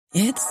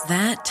It's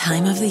that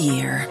time of the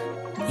year.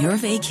 Your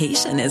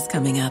vacation is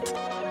coming up.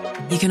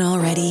 You can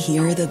already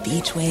hear the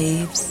beach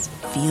waves,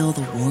 feel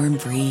the warm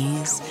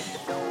breeze,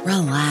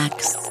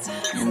 relax,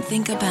 and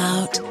think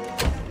about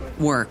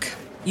work.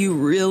 You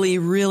really,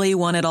 really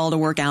want it all to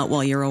work out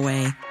while you're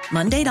away.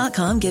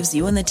 Monday.com gives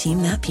you and the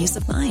team that peace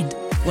of mind.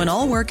 When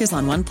all work is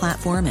on one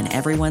platform and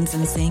everyone's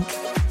in sync,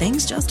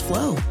 things just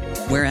flow.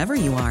 Wherever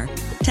you are,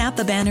 tap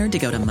the banner to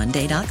go to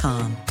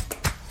Monday.com.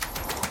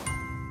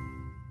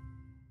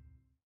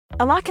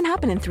 A lot can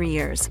happen in 3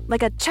 years,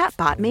 like a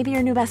chatbot may be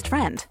your new best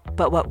friend.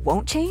 But what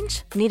won't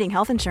change? Needing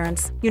health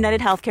insurance.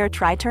 United Healthcare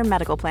Tri-Term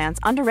Medical Plans,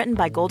 underwritten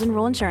by Golden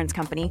Rule Insurance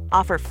Company,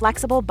 offer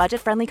flexible,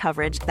 budget-friendly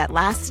coverage that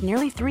lasts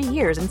nearly 3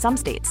 years in some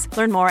states.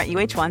 Learn more at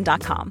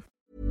uh1.com.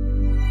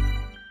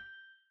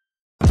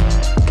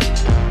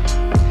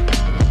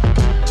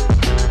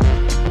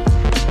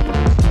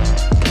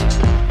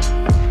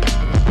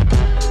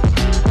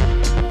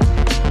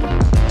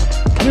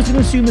 I'm just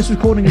going to assume this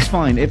recording is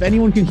fine. If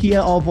anyone can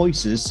hear our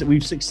voices,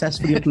 we've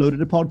successfully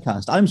uploaded a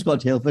podcast. I'm Scott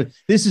Tailford.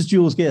 This is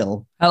Jules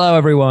Gill. Hello,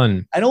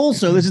 everyone. And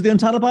also, this is the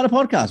Untitled Biter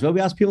podcast, where we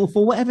ask people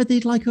for whatever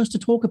they'd like us to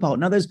talk about.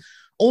 Now, there's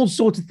all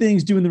sorts of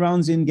things doing the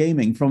rounds in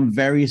gaming, from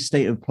various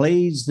state of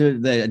plays,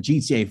 the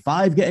GTA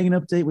 5 getting an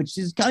update, which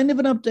is kind of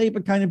an update,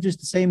 but kind of just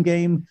the same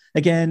game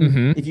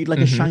again, if you'd like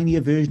a shinier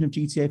version of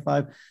GTA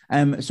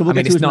 5. So we'll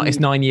it's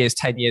 9 years,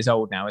 10 years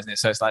old now, isn't it?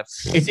 So it's like,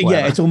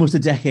 it's almost a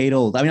decade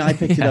old. I mean, I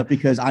picked it up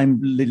because I'm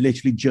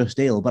literally just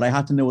ill, but I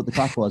had to know what the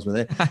crack was with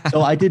it.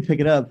 So I did pick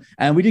it up,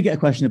 and we did get a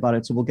question about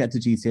it. So we'll get to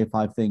GTA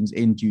 5 things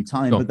in due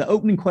time. But the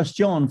opening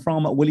question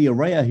from Willie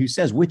Araya, who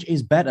says, which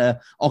is better,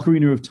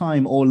 Ocarina of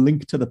Time or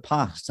Link to the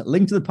Past?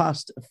 Link to the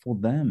Past for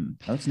them.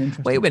 That's an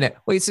interesting. Wait a minute.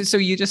 So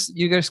you're just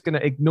going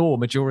to ignore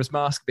Majora's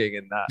Mask being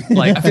in that?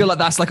 Like, I feel like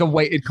that's like a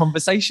weighted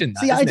conversation.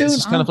 See, I don't. It's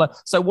just kind of like,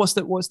 so what's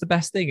the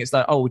best thing? It's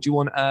like, oh, do you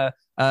want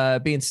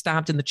being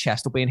stabbed in the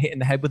chest or being hit in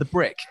the head with a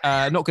brick?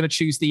 Not going to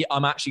choose the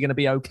I'm actually going to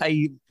be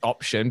okay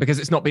option because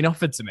it's not been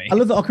offered to me. I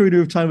love that Ocarina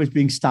of Time was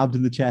being stabbed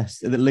in the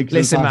chest. And that Link to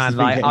the Past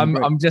like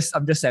I'm just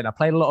saying, I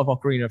played a lot of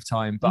Ocarina of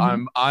Time, but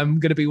I'm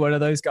going to be one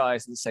of those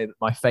guys and say that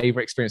my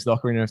favorite experience with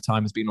Ocarina of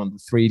Time has been on the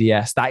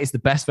 3DS. That is the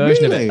best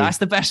version of it. That's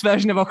the best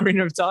version of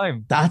Ocarina of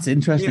Time. That's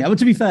interesting. Yeah. But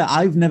to be fair,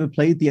 I've never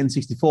played the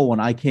N64 one.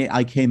 I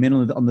came in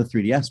on the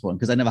 3DS one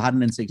because I never had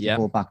an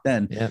N64 back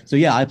then. Yeah. So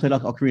yeah, I played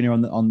like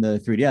Ocarina on the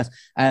 3DS.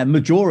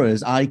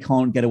 Majora's I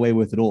can't get away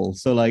with it all.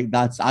 So like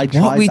I tried.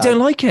 What? We don't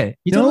like it.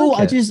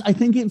 I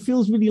think it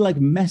feels really like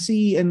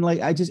messy and like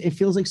it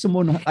feels like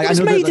someone. It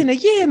was made in a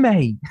year,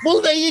 mate.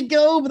 Well, there you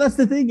go. But that's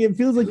the thing. It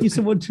feels like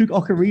someone took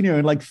Ocarina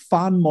and like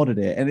fan modded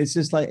it, and it's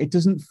just like it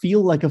doesn't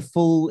feel like a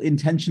full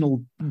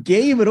intentional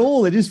game at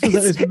all. It just feels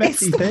like this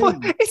messy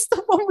thing. It's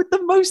the one with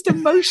the most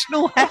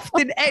emotional heft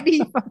in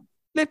any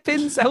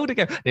flipping Zelda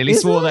game. Nearly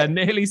swore.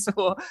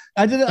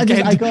 I got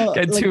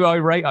getting too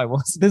irate. I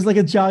was. There's like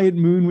a giant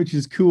moon, which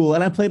is cool,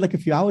 and I played like a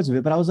few hours of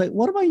it, but I was like,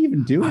 what am I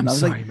even doing? I'm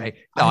sorry, mate.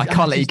 No, I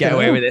can't let you get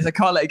away with this. I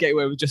can't let you get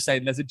away with just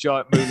saying there's a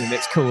giant moon and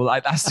it's cool.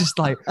 Like that's just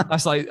like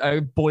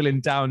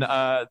boiling down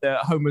the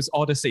Homer's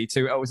Odyssey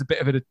to it was a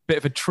bit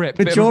of a trip.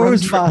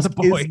 Majora's Mask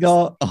is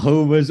not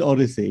Homer's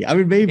Odyssey. I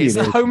mean, maybe it's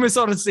a Homer's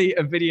Odyssey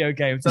of video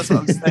games. That's what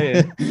I'm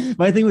saying.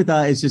 My thing with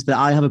that is just that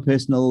I have a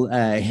personal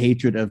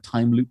hatred of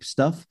time loop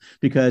stuff.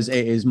 Because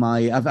it is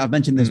I've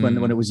mentioned this when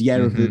it was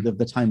year of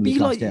the time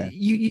loop last year.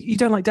 You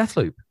don't like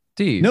Deathloop,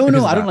 do you? No,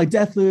 I don't like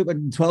Deathloop,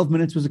 and 12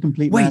 minutes was a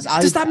complete mess.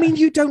 Does that mean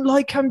you don't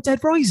like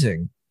Dead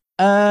Rising?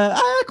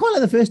 I quite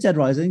like the first Dead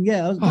Rising.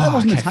 Yeah, that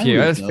wasn't a time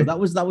loop, though.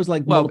 That was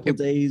like multiple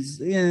days.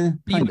 Yeah,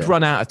 you would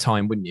run out of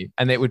time, wouldn't you?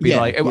 And it would be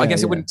I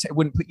guess it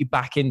wouldn't put you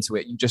back into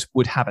it. You just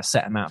would have a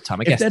set amount of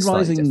time. I guess Dead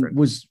Rising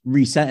was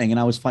resetting and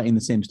I was fighting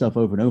the same stuff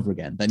over and over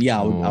again, then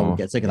I would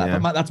get sick of that. Yeah.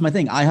 But that's my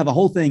thing. I have a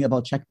whole thing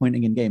about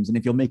checkpointing in games, and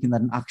if you're making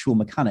that an actual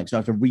mechanic, so I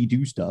have to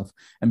redo stuff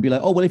and be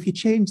like, oh well, if you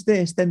change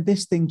this, then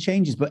this thing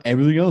changes, but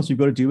everything else you've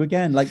got to do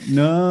again. Like,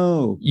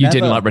 no, you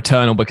didn't like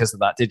Returnal because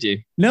of that, did you?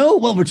 No,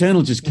 well,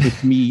 Returnal just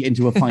kicked me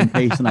into a fine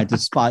place. And I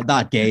despise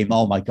that game.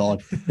 Oh my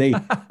God.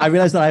 I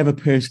realized that I have a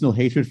personal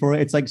hatred for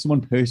it. It's like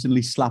someone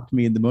personally slapped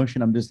me in the mush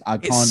and I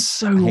can't. It's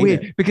so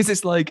weird because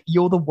it's like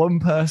you're the one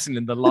person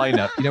in the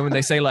lineup. You know, when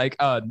they say like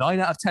 9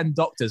 out of 10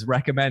 doctors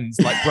recommends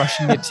like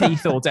brushing your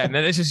teeth all day. And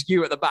then it's just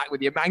you at the back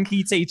with your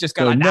manky teeth just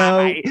going,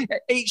 mate,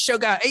 eat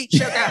sugar.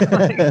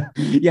 Like,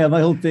 yeah,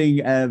 my whole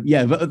thing.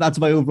 But that's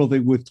my overall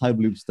thing with time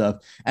loop stuff.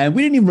 And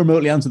we didn't even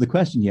remotely answer the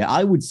question yet.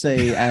 I would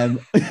say,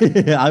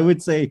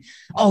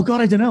 oh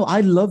God, I don't know. I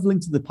love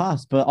Link to the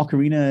Past. But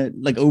Ocarina,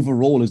 like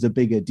overall, is a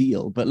bigger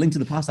deal. But Link to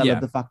the Past, I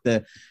love the fact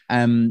that,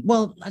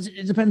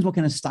 it depends what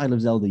kind of style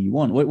of Zelda you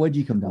want. Where do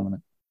you come down on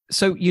it?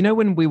 So, you know,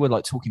 when we were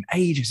like talking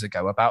ages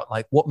ago about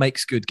like what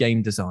makes good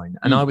game design,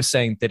 and I was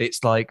saying that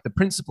it's like the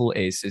principle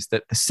is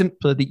that the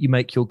simpler that you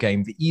make your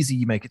game, the easier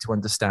you make it to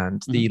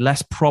understand, the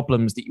less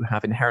problems that you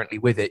have inherently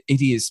with it.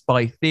 It is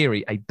by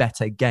theory a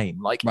better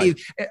game. Like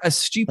as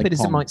stupid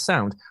as it might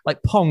sound,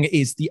 like Pong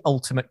is the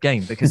ultimate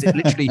game because it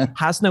literally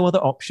has no other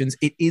options.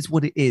 It is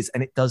what it is,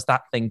 and it does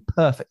that thing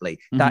perfectly.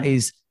 That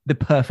is the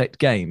perfect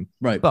game.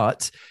 Right.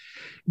 But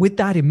with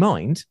that in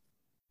mind,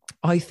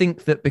 I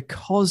think that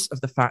because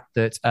of the fact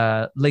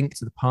that Link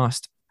to the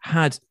Past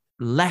had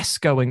less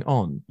going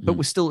on, but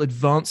was still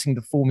advancing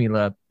the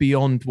formula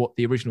beyond what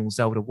the original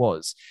Zelda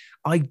was,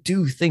 I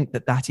do think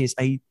that that is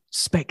a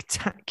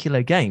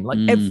spectacular game. Like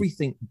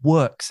everything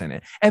works in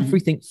it.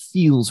 Everything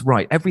feels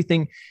right.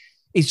 Everything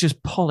is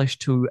just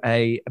polished to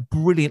a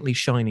brilliantly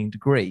shining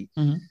degree.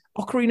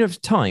 Ocarina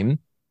of Time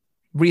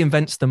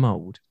reinvents the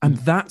mold, and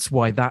that's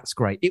why that's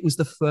great. It was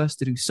the first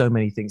to do so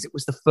many things. It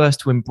was the first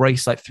to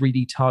embrace like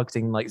 3D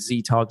targeting, like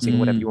Z targeting,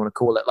 whatever you want to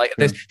call it. Like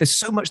there's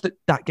so much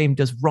that game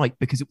does right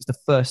because it was the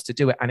first to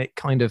do it, and it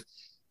kind of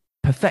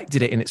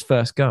perfected it in its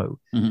first go.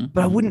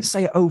 But I wouldn't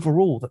say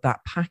overall that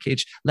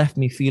package left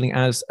me feeling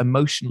as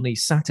emotionally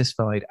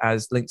satisfied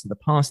as Link to the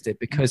Past did,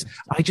 because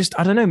I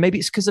don't know, maybe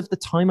it's because of the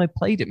time I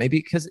played it, maybe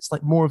because it's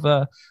like more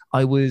of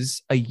I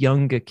was a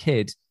younger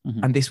kid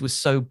and this was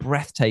so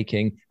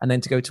breathtaking, and then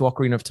to go to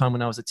Ocarina of Time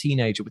when I was a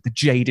teenager with the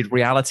jaded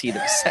reality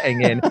that was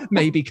setting in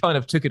maybe kind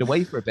of took it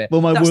away for a bit.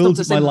 Well, my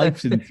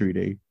life's in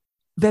 3D.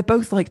 They're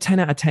both like 10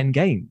 out of 10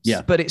 games,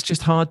 but it's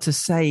just hard to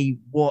say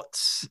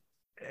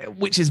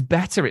which is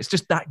better. It's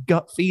just that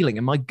gut feeling,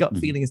 and my gut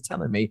feeling is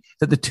telling me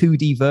that the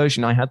 2D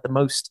version I had the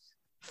most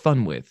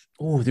fun with.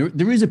 Oh,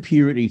 there is a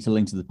purity to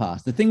Link to the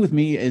Past. The thing with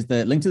me is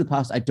that Link to the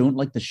Past, I don't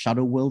like the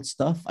Shadow World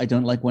stuff. I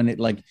don't like when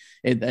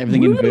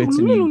everything inverts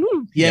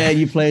and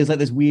you play as like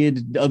this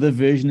weird other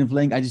version of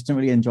Link. I just don't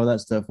really enjoy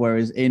that stuff.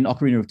 Whereas in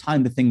Ocarina of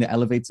Time, the thing that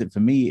elevates it for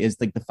me is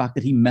like the fact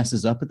that he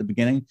messes up at the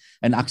beginning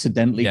and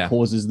accidentally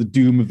causes the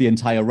doom of the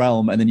entire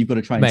realm, and then you've got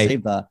to try and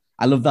save that.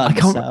 I love that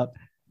setup.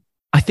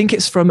 I think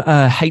it's from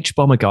H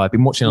Bomber Guy. I've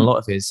been watching a lot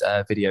of his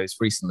videos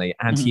recently,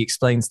 and he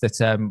explains that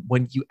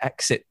when you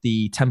exit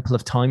the Temple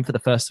of Time for the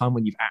first time,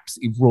 when you've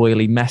absolutely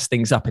royally messed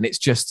things up, and it's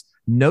just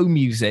no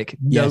music,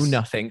 no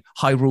nothing,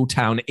 Hyrule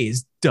Town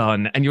is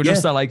done, and you're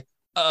just like,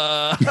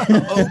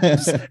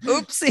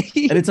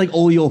 oopsie. And it's like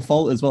all your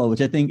fault as well,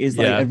 which I think is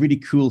like a really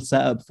cool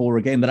setup for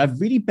a game that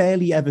I've really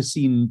barely ever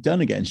seen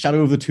done again.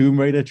 Shadow of the Tomb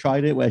Raider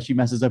tried it where she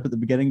messes up at the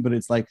beginning, but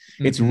it's like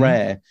it's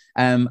rare.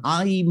 They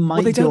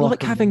don't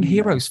like having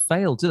heroes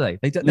fail, do they?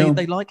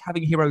 They like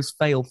having heroes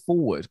fail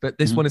forward, but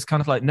this one is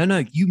kind of like,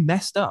 no, you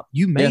messed up.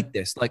 You made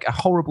this like a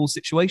horrible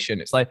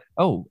situation. It's like,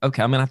 oh,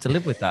 okay, I'm gonna have to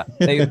live with that.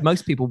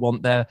 Most people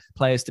want their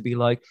players to be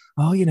like,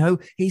 oh,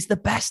 he's the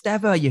best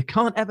ever. You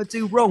can't ever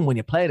do wrong when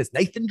you play it as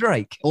Nathan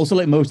Drake. Also,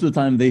 like most of the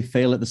time, they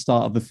fail at the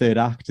start of the third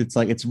act. It's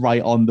like it's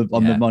right on the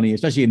money,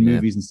 especially in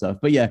movies and stuff.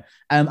 But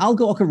I'll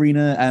go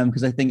Ocarina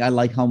because I think I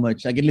like how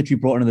much I get literally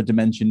brought another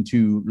dimension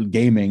to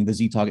gaming, the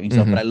Z targeting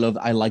stuff. But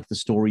I like the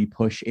story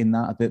push in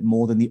that a bit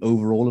more than the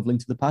overall of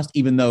Link to the Past.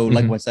 Even though,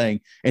 like we're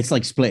saying, it's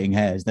like splitting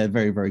hairs. They're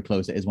very, very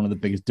close. It is one of the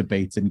biggest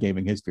debates in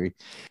gaming history.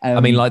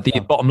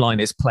 The bottom line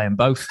is playing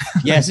both.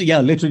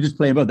 Literally just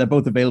playing both. They're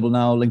both available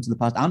now. Link to the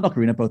Past and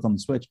Ocarina, both on the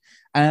Switch.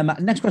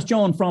 Next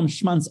question from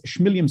Schmance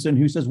Schmilliamson,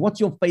 who says, what's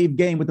your fave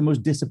game with the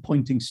most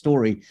disappointing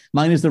story?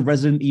 Mine is the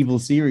Resident Evil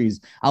series.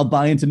 I'll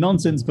buy into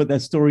nonsense, but their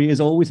story is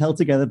always held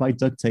together by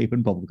duct tape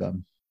and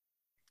bubblegum.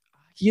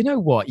 You know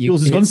what?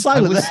 Yours has gone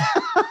silent.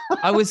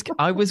 I was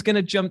going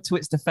to jump to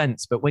its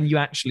defense, but when you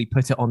actually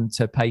put it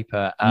onto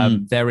paper,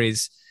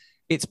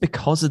 it's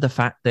because of the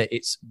fact that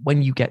it's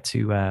when you get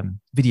to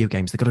video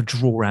games, they've got to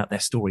draw out their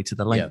story to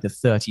the length of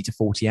 30 to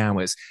 40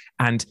 hours.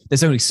 And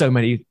there's only so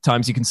many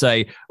times you can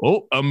say,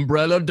 oh,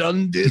 Umbrella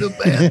done did a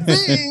bad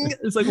thing.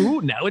 It's like, oh,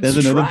 now it's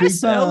another big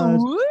bad.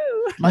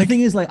 My thing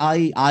is, like,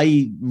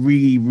 I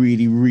really,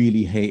 really,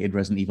 really hated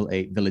Resident Evil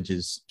 8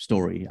 Village's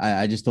story.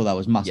 I just thought that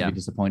was massively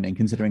disappointing,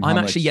 considering I'm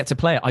actually yet to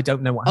play it. I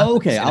don't know what happens.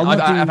 Okay.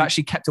 I've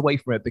actually kept away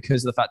from it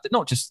because of the fact that,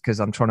 not just because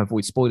I'm trying to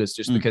avoid spoilers,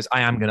 just because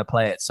I am going to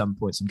play it at some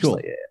point. So I'm just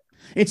like,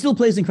 It still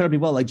plays incredibly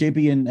well. Like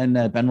JB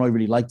and Ben Roy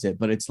really liked it,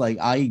 but it's like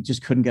I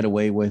just couldn't get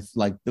away with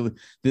like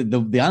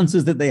the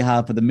answers that they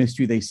have for the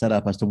mystery they set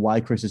up as to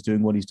why Chris is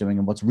doing what he's doing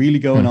and what's really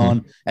going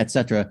on,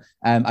 etc.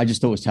 I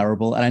just thought it was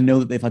terrible. And I know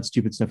that they've had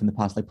stupid stuff in the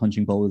past, like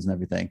punching bowlers and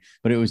everything,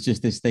 but it was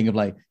just this thing of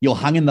like, you're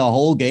hanging the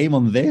whole game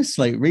on this,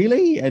 like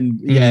really?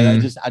 And I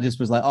just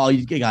was like, oh,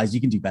 you guys,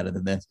 you can do better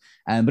than this.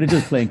 But it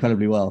does play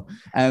incredibly well.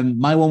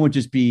 My one would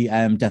just be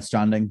Death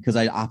Stranding, because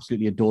I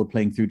absolutely adored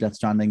playing through Death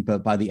Stranding,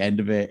 but by the end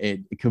of it,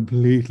 it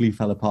completely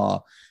fell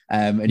apart.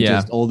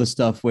 Just all the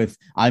stuff with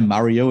I'm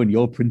Mario and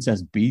you're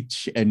Princess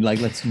Peach, and like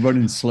let's run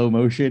in slow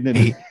motion,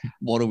 and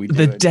what are we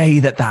doing? The day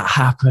that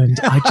happened,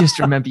 I just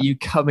remember you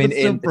coming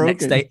in the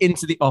next day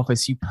into the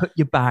office, you put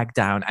your bag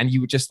down and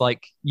you were just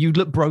like, you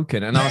look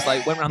broken, and I was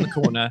like, went around the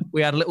corner,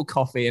 we had a little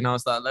coffee and I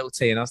was like, a little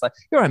tea, and I was like,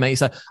 you're right, mate.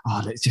 He's like,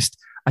 oh,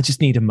 I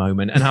just need a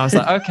moment. And I was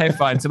like, okay,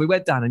 fine. So we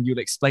went down and you'll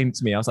explain it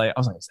to me. I was like,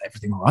 is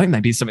everything all right?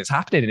 Maybe something's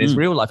happening in his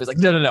real life. It's like,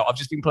 no. I've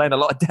just been playing a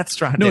lot of Death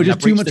Stranding. No,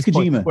 just too much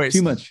Kojima.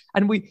 Too much.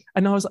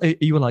 And I was like,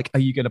 you were like, are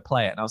you going to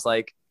play it? And I was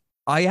like,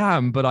 I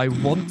am, but I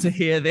want to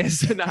hear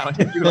this now.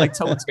 And you like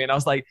told me, and I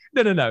was like,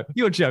 no,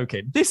 you're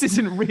joking. This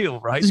isn't real,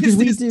 right?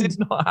 This did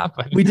not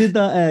happen. We did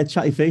that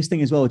chatty face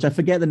thing as well, which I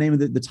forget the name of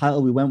the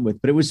title we went with,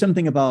 but it was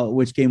something about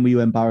which game were you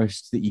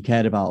embarrassed that you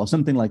cared about, or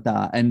something like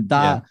that. And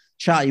that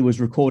chatty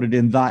was recorded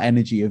in that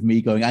energy of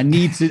me going, I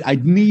need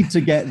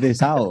to get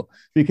this out,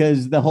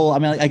 because the whole, I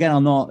mean, again,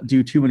 I'll not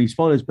do too many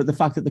spoilers, but the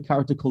fact that the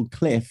character called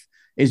Cliff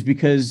is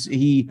because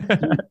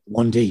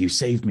one day you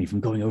saved me from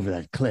going over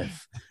that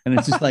cliff, and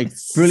it's just like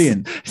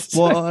brilliant.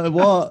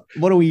 What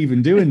are we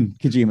even doing,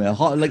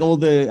 Kojima? Like all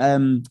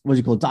the what's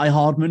he called, Die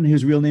Hardman,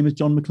 whose real name is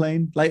John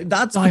McClane. Like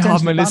that's Die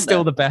Hardman is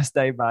still the best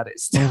name, man.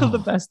 It's still the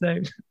best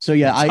name. So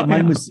yeah,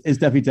 mine is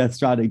definitely Death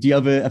Stranding. Do you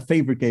have a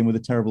favorite game with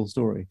a terrible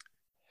story?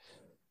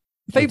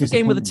 Favorite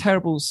game with a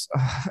terrible?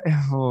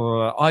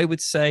 I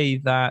would say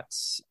that.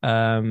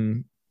 I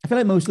feel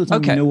like most of the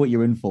time you know what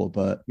you're in for,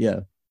 but yeah.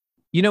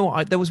 You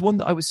know, there was one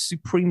that I was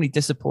supremely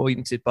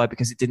disappointed by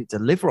because it didn't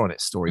deliver on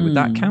its story. Would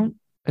that count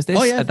as this?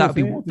 Oh yeah, that'd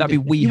be we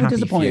happy. You were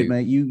disappointed,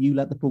 mate. You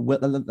let the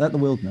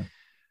world know.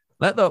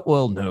 Let the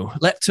world know.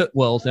 Let the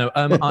world know.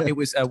 It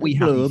was a wee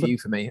happy view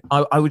for me.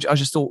 I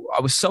just thought I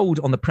was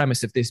sold on the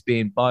premise of this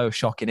being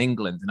BioShock in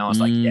England, and I was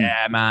like,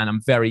 yeah, man, I'm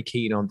very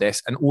keen on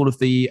this. And all of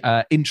the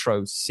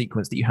intro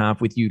sequence that you have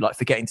with you like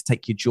forgetting to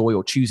take your joy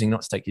or choosing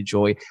not to take your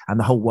joy, and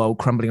the whole world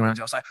crumbling around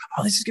you. I was like,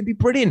 oh, this is gonna be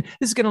brilliant.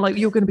 This is gonna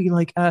you're gonna be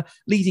like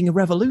leading a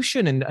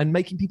revolution and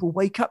making people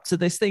wake up to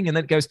this thing. And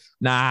then it goes,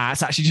 nah,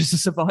 it's actually just a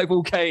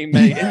survival game,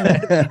 mate.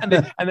 and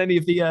then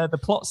you have the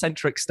plot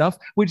centric stuff,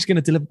 we're just gonna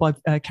deliver by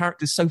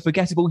characters so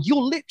forgettable,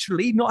 you'll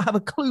literally not have a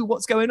clue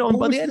what's going on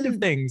by the end of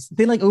things.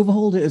 They like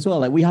overhauled it as well.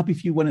 Like We Happy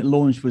Few, when it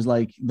launched, was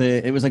like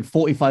it was like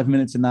 45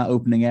 minutes in that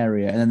opening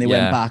area, and then they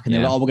went back and they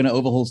were like, oh, we're going to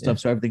overhaul stuff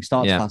so everything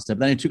starts faster. But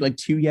then it took like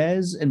 2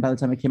 years, and by the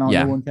time it came out,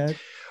 no one cared.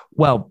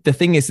 Well, the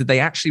thing is that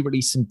they actually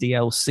released some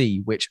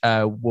DLC, which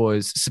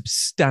was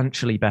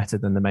substantially better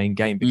than the main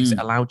game because it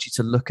allowed you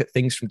to look at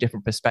things from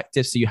different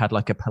perspectives. So you had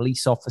like a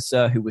police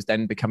officer who was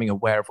then becoming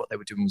aware of what they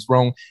were doing was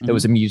wrong. There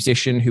was a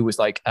musician who was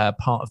like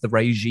part of the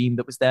regime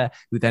that was there,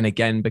 who then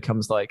again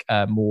becomes like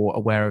more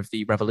aware of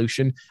the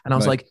revolution. And I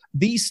was like,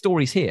 these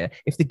stories here,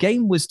 if the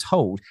game was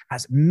told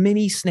as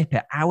mini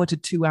snippet, 1 to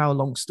 2 hour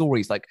long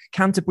stories, like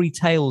Canterbury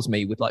Tales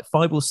me with like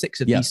 5 or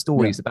 6 of these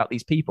stories about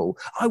these people,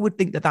 I would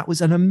think that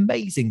was an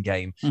amazing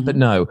game. But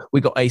no,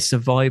 we got a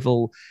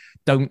survival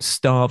don't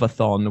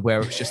starve-a-thon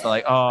where it's just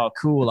like, oh,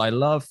 cool, I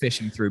love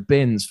fishing through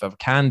bins for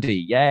candy,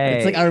 yay.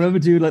 It's like, I remember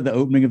doing like the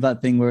opening of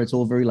that thing where it's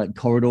all very like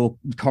corridor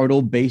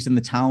based in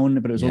the town,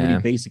 but it was all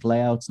really basic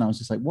layouts, and I was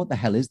just like, what the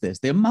hell is this?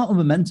 The amount of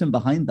momentum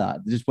behind that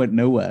just went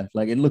nowhere.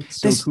 Like, it looked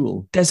so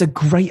cool. There's a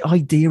great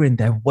idea in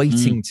there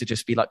waiting to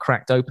just be like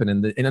cracked open,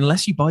 and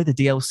unless you buy the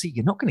DLC,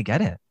 you're not going to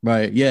get it.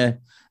 Right, yeah.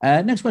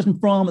 Next question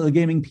from the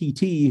Gaming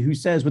PT, who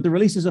says, with the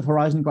releases of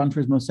Horizon, Gran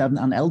Turismo 7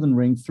 and Elden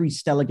Ring, 3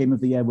 stellar Game of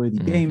the Year worthy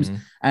games,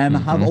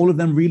 have all of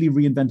them really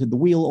reinvented the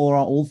wheel, or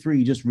are all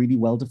 3 just really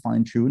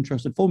well-defined, true and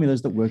trusted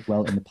formulas that worked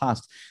well in the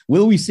past?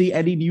 Will we see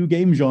any new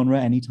game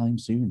genre anytime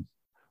soon?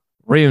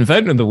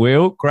 Reinventing the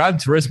wheel, Gran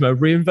Turismo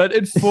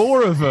reinvented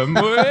 4 of them.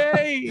 More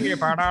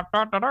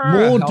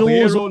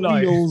doors or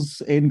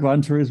wheels in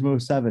Gran Turismo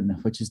 7,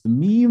 which is the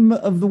meme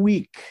of the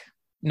week.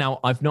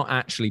 Now, I've not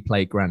actually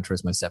played Gran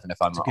Turismo 7,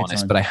 if I'm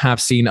honest, but I have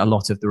seen a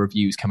lot of the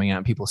reviews coming out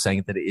and people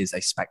saying that it is a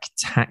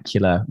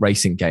spectacular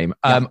racing game.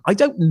 I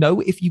don't know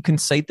if you can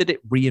say that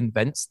it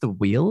reinvents the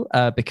wheel,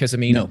 because, I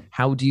mean,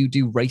 how do you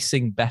do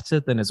racing better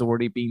than has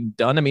already been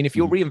done? I mean, if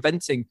you're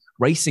reinventing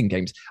racing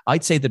games,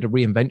 I'd say that a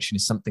reinvention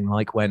is something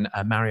like when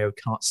Mario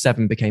Kart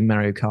 7 became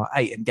Mario Kart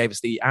 8 and gave us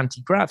the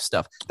anti-grav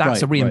stuff.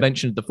 That's a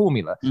reinvention of the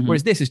formula.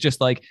 Whereas this is just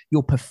like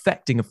you're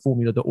perfecting a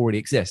formula that already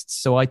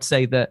exists. So I'd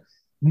say that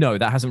no,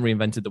 that hasn't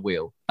reinvented the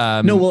wheel.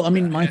 No, well, I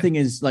mean, my thing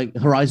is like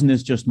Horizon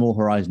is just more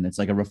Horizon. It's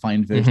like a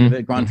refined version of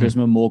it. Gran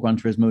Turismo, more Gran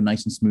Turismo,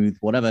 nice and smooth,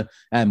 whatever.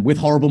 With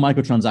horrible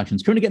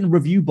microtransactions. Currently getting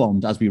review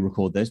bombed as we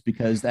record this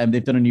because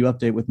they've done a new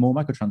update with more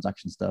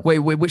microtransaction stuff. Wait,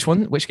 which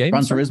one? Which game?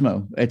 Gran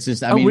Turismo. It's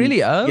just, I mean,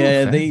 really? Oh,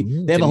 yeah, they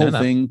have a whole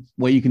thing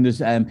where you can just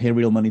pay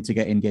real money to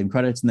get in-game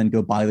credits and then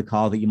go buy the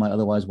car that you might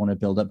otherwise want to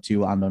build up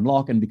to and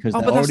unlock. And because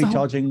they're already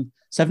charging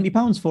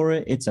 £70 for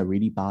it, it's a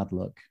really bad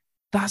look.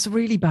 That's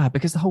really bad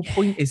because the whole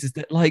point is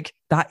that like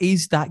that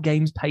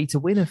game's pay to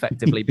win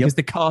effectively because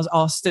the cars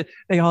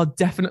they are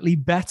definitely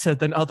better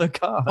than other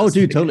cars. Oh,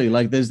 dude, totally.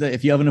 Like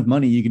if you have enough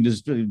money, you can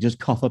just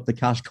cough up the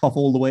cash, cough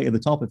all the way to the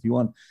top if you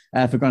want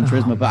for Gran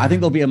Turismo. But I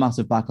think there'll be a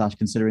massive backlash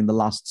considering the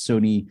last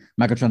Sony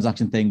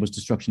microtransaction thing was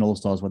Destruction All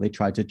Stars, where they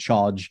tried to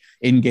charge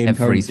in-game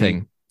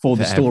currency for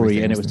the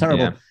story, and it was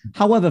terrible. Yeah.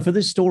 However, for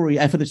this story,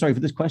 for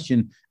this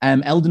question,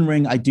 Elden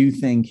Ring, I do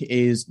think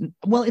is,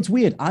 well, it's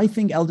weird. I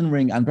think Elden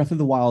Ring and Breath of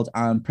the Wild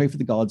and Pray for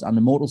the Gods and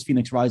Immortals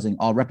Phoenix Rising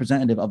are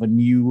representative of a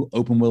new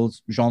open world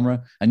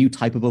genre, a new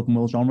type of open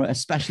world genre,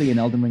 especially in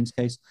Elden Ring's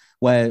case,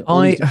 where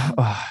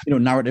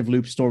narrative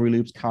loops, story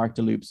loops,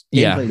 character loops,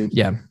 gameplay loops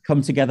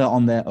come together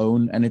on their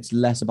own, and it's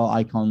less about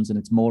icons and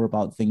it's more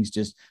about things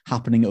just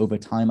happening over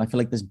time. I feel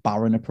like this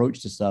barren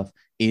approach to stuff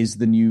is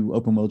the new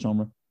open world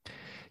genre.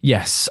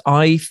 Yes,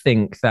 I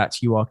think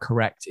that you are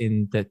correct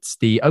in that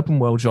the open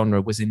world genre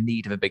was in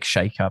need of a big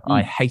shakeup.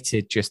 I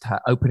hated just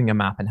opening a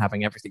map and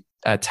having everything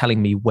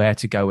telling me where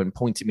to go and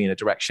pointing me in a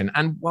direction.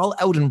 And while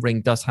Elden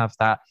Ring does have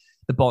that,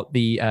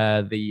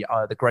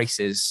 the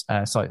graces,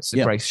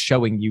 grace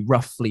showing you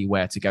roughly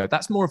where to go.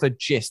 That's more of a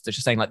gist. It's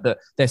just saying like that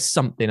there's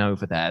something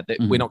over there that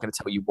we're not going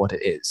to tell you what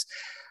it is.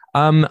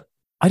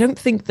 I don't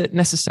think that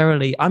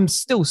necessarily. I'm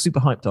still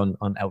super hyped on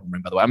Elden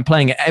Ring, by the way. I'm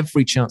playing it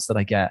every chance that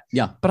I get.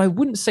 Yeah. But I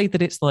wouldn't say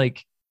that it's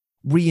like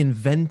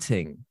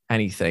reinventing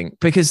anything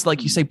because,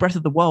 like you say, Breath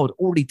of the Wild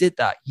already did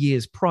that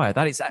years prior.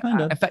 That is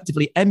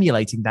effectively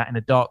emulating that in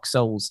a Dark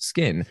Souls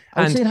skin.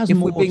 I would say it has if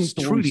more we're being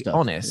story truly stuff.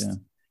 honest,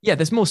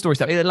 there's more story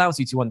stuff. It allows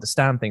you to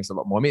understand things a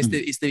lot more. I mean,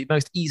 it's the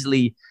most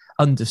easily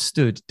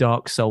understood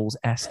Dark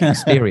Souls-esque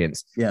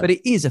experience, but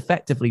it is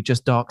effectively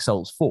just Dark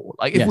Souls 4.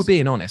 Like, if we're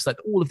being honest, like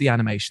all of the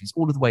animations,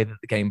 all of the way that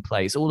the game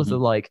plays, all of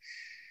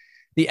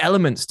the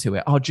elements to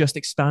it are just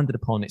expanded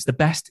upon. It's the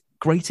best,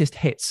 greatest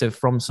hits of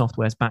From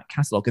Software's back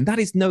catalogue, and that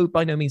is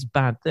by no means a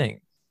bad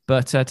thing.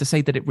 But to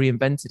say that it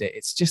reinvented it,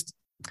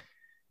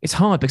 it's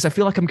hard because I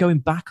feel like I'm going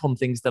back on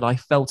things that I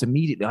felt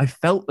immediately. I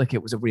felt like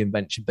it was a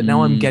reinvention, but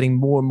now I'm getting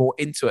more and more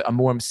into it.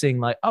 I'm seeing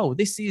like, oh,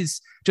 this is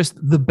just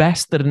the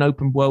best that an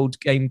open world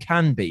game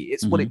can be.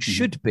 It's what it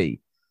should be.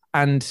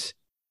 And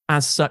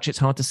as such, it's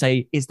hard to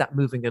say, is that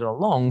moving it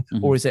along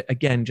or is it,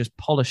 again, just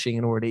polishing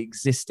an already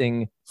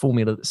existing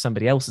formula that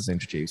somebody else has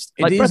introduced?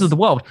 Like Breath of the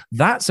Wild,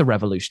 that's a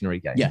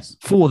revolutionary game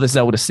for the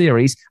Zelda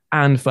series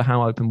and for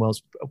how open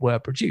worlds were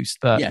produced.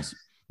 But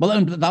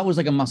well, that was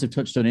like a massive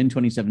touchstone in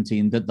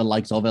 2017 that the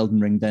likes of Elden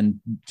Ring then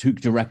took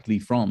directly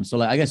from. So,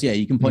 like, I guess,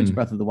 you can point to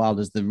Breath of the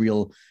Wild as the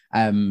real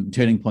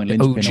turning point,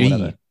 linchpin or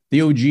whatever.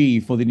 The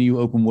OG for the new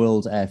open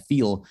world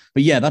feel.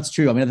 But yeah, that's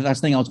true. I mean,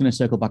 that's the thing I was going to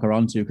circle back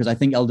around to, because I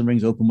think Elden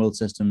Ring's open world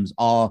systems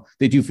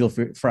they do feel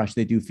fresh,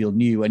 they do feel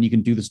new, and you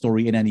can do the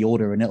story in any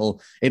order and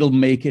it'll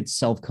make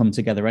itself come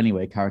together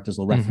anyway. Characters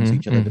will reference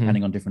each other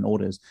depending on different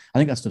orders. I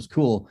think that stuff's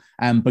cool.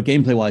 But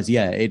gameplay wise,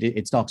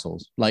 it's Dark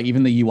Souls. Like,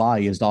 even the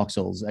UI is Dark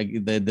Souls. Like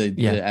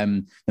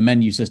the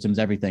menu systems,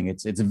 everything.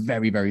 It's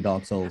very, very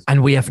Dark Souls.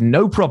 And we have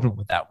no problem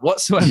with that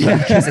whatsoever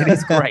because it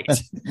is great.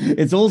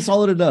 It's all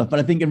solid enough. But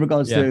I think in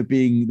regards to it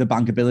being the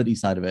bankability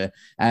side of it,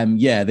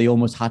 they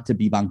almost had to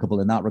be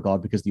bankable in that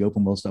regard because the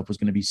open world stuff was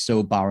going to be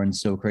so barren,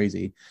 so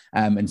crazy,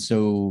 and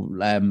so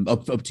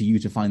up to you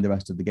to find the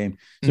rest of the game.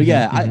 So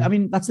I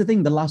mean, that's the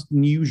thing. The last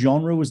new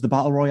genre was the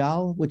battle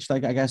royale, which,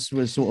 like, I guess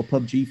was sort of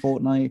PUBG,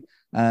 Fortnite.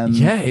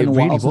 It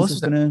really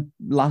was. Going to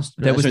last.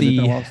 There was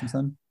been a while since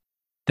then.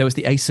 There was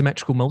the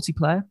asymmetrical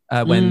multiplayer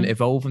when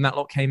Evolve and that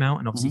lot came out,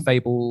 and obviously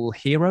Fable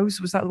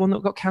Heroes, was that the one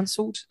that got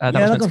cancelled? That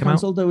got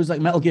cancelled. There was like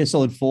Metal Gear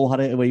Solid 4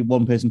 had it, where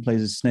one person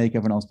plays as Snake,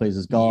 everyone else plays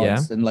as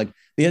guards, and like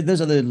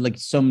there's other like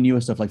some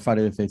newer stuff like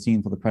Friday the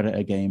 13th for the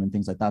Predator game and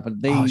things like that.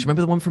 But do you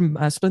remember the one from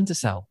Splinter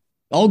Cell?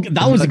 Oh,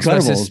 that was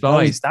incredible.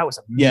 That was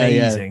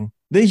amazing.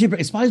 They should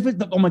bring Spies.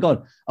 Oh my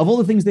god! Of all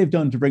the things they've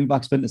done to bring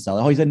back Splinter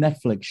Cell, he's a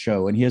Netflix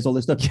show and he has all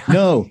this stuff.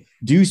 No,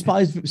 do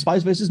Spies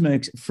versus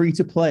Mercs free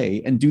to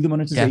play and do the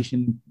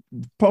monetization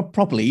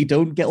properly.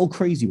 Don't get all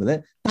crazy with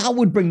it. That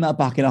would bring that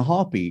back in a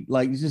heartbeat.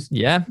 Like, it's just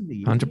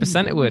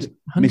 100% it would.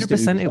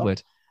 100% it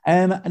would.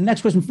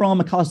 Next question from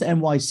McAllister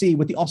NYC.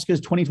 With the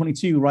Oscars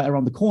 2022 right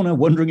around the corner,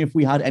 wondering if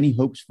we had any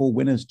hopes for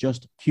winners.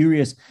 Just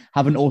curious.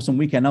 Have an awesome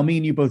weekend. Now, me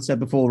and you both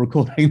said before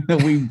recording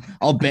that we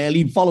are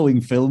barely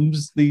following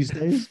films these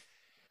days.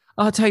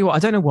 I'll tell you what, I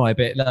don't know why,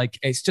 but like,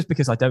 it's just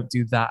because I don't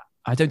do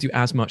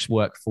as much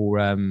work for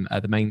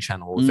the main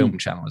channel or film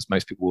channel, as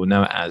most people will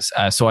know it as.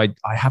 So I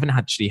haven't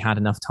actually had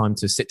enough time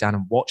to sit down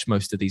and watch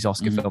most of these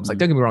Oscar films. Like,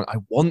 don't get me wrong, I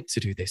want to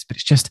do this, but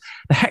it's just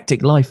the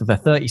hectic life of a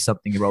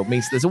 30-something-year-old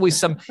means there's always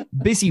some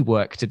busy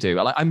work to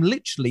do. Like, I'm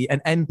literally an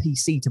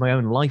NPC to my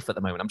own life at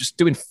the moment. I'm just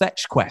doing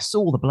fetch quests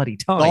all the bloody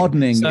time.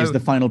 Gardening is the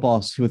final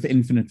boss with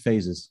infinite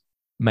phases.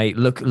 Mate,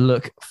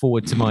 look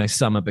forward to my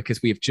summer,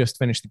 because we have just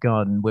finished the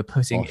garden. We're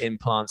putting in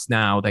plants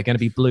now. They're going to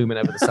be blooming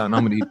over the sun.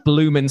 I'm going to be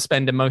blooming,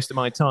 spending most of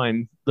my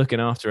time looking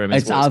after them.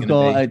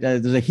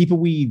 There's a heap of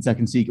weeds I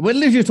can see. We're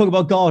literally talking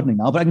about gardening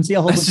now, but I can see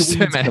a whole bunch of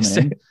weeds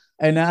coming in.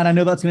 And I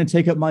know that's going to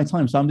take up my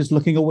time, so I'm just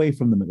looking away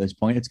from them at this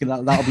point.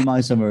 That'll be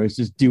my summer. It's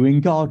just doing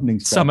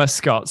gardening stuff. Summer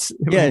Scots.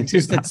 Yeah,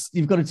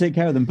 you've got to take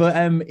care of them. But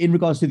in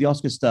regards to the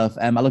Oscar stuff,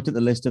 I looked at the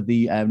list of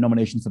the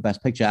nominations for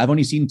Best Picture. I've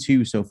only seen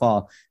 2 so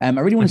far. I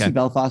really want to see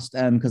Belfast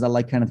because I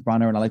like Kenneth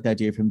Branagh and I like the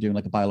idea of him doing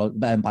like a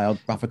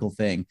biographical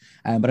thing.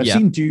 But I've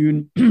seen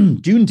Dune.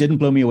 Dune didn't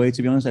blow me away,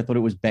 to be honest. I thought it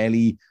was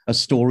barely a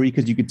story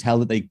because you could tell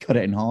that they cut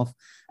it in half.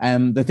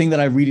 The thing that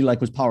I really like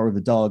was Power of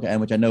the Dog,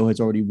 which I know has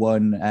already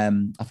won.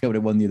 I forget what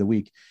it won the other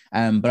week.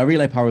 But I really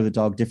like Power of the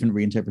Dog, different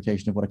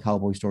reinterpretation of what a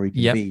cowboy story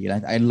can be.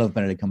 And I love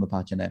Benedict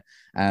Cumberbatch in it.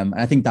 And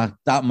I think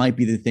that might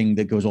be the thing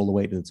that goes all the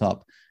way to the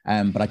top.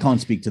 But I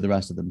can't speak to the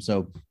rest of them.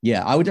 So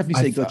yeah, I would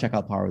definitely say go check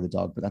out Power of the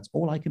Dog, but that's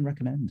all I can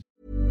recommend.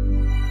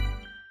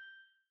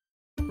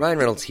 Ryan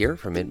Reynolds here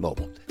from Mint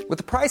Mobile. With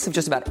the price of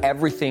just about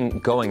everything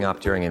going up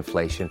during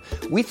inflation,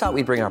 we thought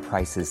we'd bring our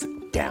prices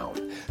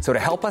down. So to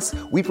help us,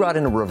 we brought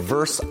in a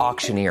reverse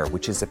auctioneer,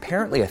 which is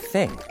apparently a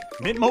thing.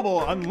 Mint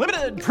Mobile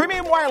Unlimited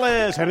Premium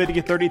Wireless. How to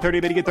get 30,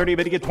 30, bit to get 30,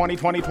 bit to get 20,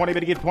 20, 20, bit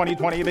to get 20,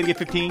 20, bit to get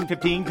 15,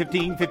 15,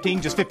 15,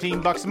 15, just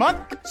 $15 a month?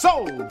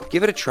 Sold!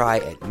 Give it a try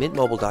at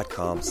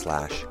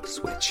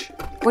mintmobile.com/switch.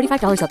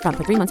 $45 up front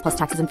for 3 months plus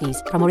taxes and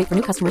fees. Promo rate for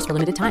new customers for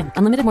limited time.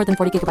 Unlimited more than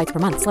 40 gigabytes per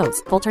month.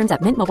 Slows full terms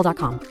at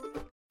mintmobile.com.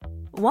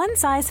 One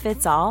size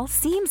fits all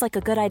seems like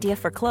a good idea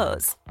for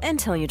clothes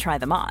until you try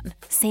them on.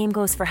 Same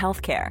goes for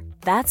healthcare.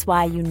 That's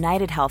why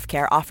United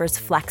Healthcare offers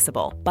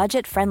flexible,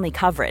 budget-friendly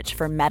coverage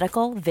for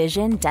medical,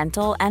 vision,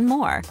 dental, and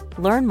more.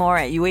 Learn more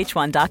at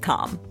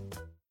uh1.com.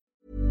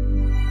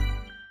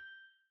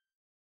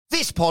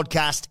 This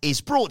podcast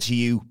is brought to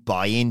you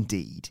by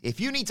Indeed.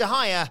 If you need to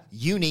hire,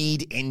 you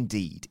need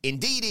Indeed.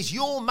 Indeed is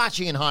your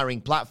matching and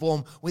hiring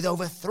platform with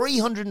over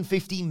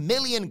 350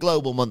 million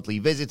global monthly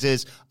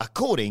visitors,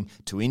 according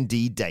to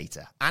Indeed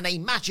data, and a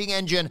matching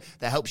engine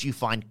that helps you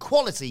find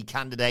quality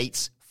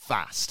candidates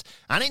fast.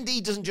 And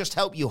Indeed doesn't just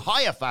help you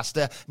hire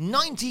faster.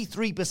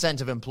 93%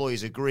 of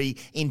employers agree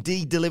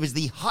Indeed delivers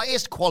the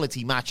highest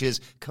quality matches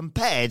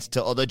compared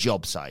to other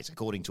job sites,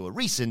 according to a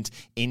recent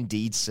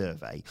Indeed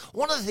survey.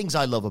 One of the things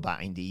I love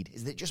about Indeed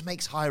is that it just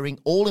makes hiring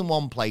all in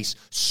one place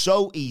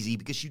so easy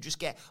because you just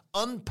get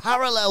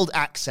unparalleled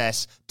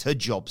access to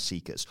job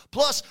seekers.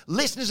 Plus,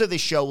 listeners of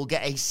this show will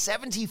get a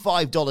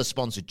 $75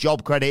 sponsored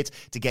job credit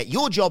to get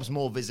your jobs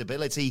more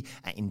visibility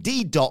at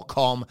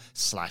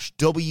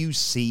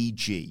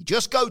Indeed.com/WCG.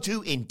 Just go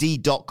to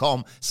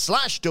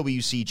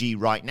Indeed.com/WCG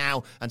right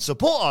now and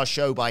support our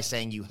show by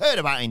saying you heard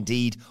about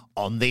Indeed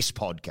on this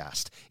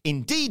podcast.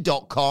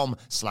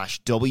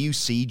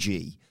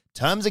 Indeed.com/WCG.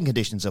 Terms and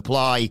conditions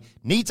apply.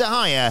 Need to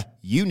hire?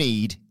 You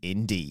need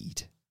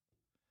Indeed.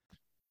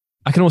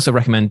 I can also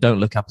recommend Don't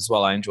Look Up as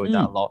well. I enjoyed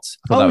that a lot.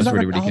 I thought that was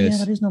really, really good. Yeah,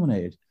 that is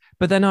nominated.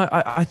 But then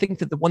I think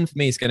that the one for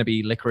me is going to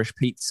be Licorice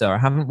Pizza. I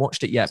haven't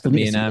watched it yet, but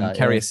me and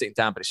Kerry are sitting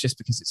down. But it's just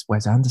because it's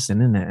Wes Anderson,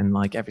 isn't it? And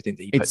like everything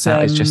that he puts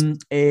out is just.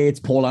 It's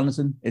Paul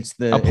Anderson. It's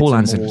the Paul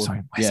Anderson.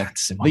 Sorry, Wes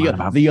Anderson.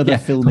 The other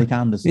filmic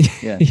Anderson.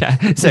 Yeah.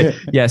 So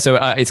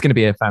it's going to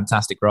be a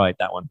fantastic ride.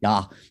 That one.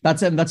 Yeah,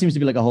 that seems to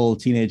be like a whole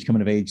teenage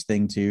coming of age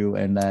thing too.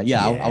 And I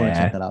want to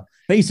check that out.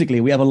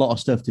 Basically, we have a lot of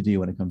stuff to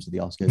do when it comes to the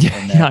Oscars.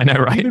 And, yeah, I know,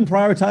 right? We've been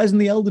prioritizing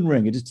the Elden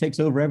Ring. It just takes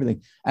over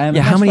everything.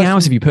 How many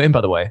hours have you put in, by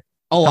the way?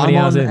 Oh, I'm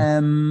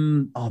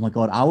on, oh my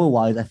God,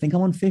 hour-wise, I think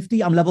I'm on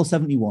 50. I'm level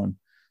 71.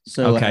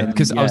 So okay,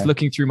 because I was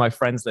looking through my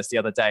friends list the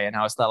other day and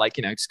I was like,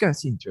 just going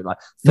through like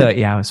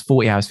 30 hours,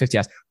 40 hours, 50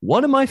 hours.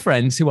 One of my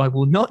friends, who I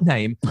will not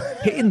name,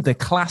 hitting the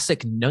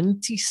classic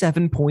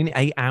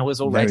 97.8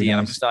 hours already. Nice. And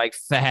I'm just like,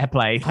 fair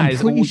play. That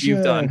is all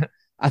you've done.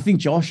 I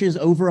think Josh is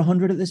over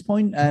 100 at this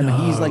point.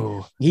 He's like,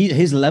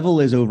 his level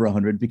is over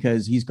 100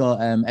 because he's got,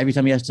 every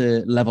time he has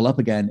to level up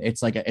again,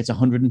 it's like, it's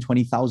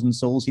 120,000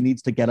 souls he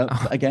needs to get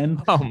up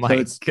again. Oh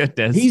my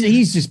goodness.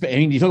 He's just,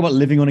 you talk about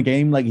living on a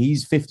game, like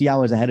he's 50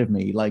 hours ahead of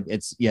me. Like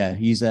he's fine.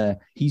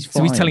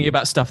 So he's telling you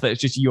about stuff that it's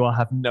just, you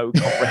have no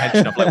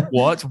comprehension of like,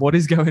 what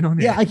is going on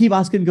here? Yeah, I keep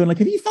asking, going like,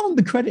 have you found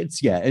the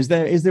credits yet? Is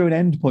there an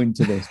end point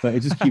to this? But it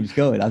just keeps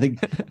going. I think,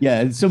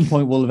 at some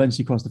point we'll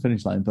eventually cross the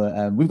finish line,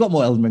 but we've got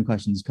more Elden Ring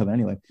questions coming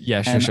anyway.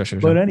 Yeah, sure.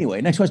 But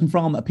anyway, next question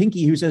from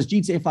Pinky, who says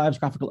GTA 5's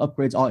graphical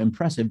upgrades are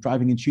impressive.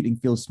 Driving and shooting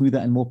feels smoother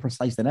and more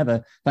precise than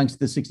ever, thanks to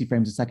the 60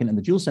 frames a second and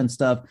the DualSense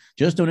stuff.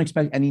 Just don't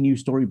expect any new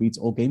story beats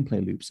or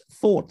gameplay loops.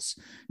 Thoughts?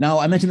 Now,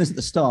 I mentioned this at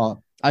the start.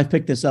 I've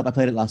picked this up. I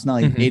played it last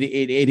night. Mm-hmm.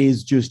 It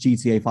is just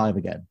GTA 5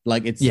 again.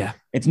 Like it's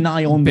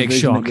nigh on the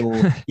version that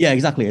you're. Yeah,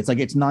 exactly. It's like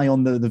it's nigh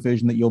on the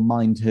version that your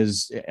mind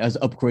has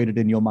upgraded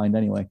in your mind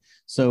anyway.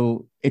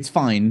 So it's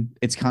fine.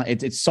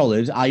 It's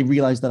solid. I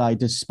realized that I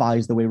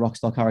despise the way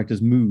Rockstar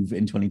characters move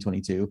in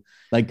 2022.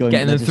 Like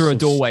getting them through a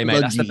doorway,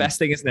 mate. That's the best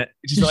thing, isn't it?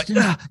 It's just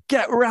like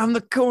get around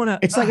the corner.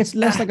 It's like it's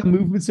less like a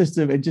movement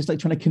system and just like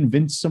trying to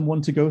convince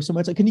someone to go somewhere.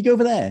 It's like, can you go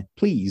over there,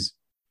 please?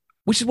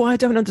 Which is why I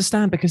don't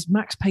understand, because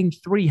Max Payne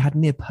 3 had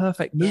near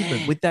perfect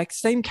movement with their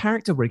same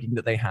character rigging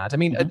that they had. I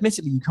mean,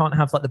 admittedly, you can't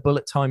have like the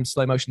bullet time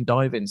slow motion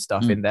dive-in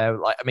stuff in there.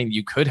 Like, I mean,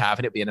 you could have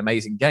and it'd be an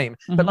amazing game,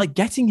 but like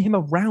getting him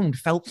around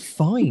felt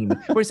fine.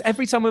 Whereas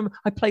every time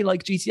I play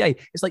like GTA,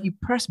 it's like you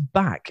press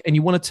back and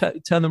you want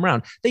to turn them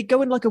around. They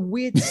go in like a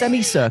weird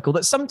semicircle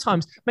that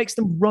sometimes makes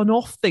them run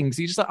off things.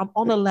 You're just like, I'm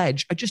on a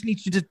ledge. I just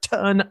need you to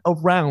turn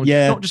around,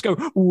 not just go,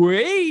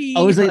 wait.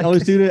 I was doing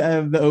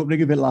the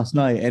opening of it last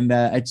night and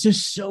it's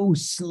just so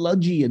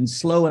sludgy and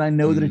slow, and I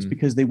know that it's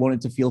because they want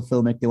it to feel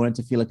filmic. They want it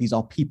to feel like these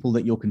are people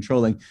that you're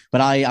controlling,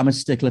 but I'm a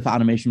stickler for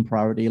animation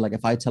priority. Like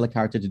if I tell a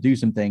character to do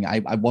something,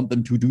 I want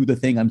them to do the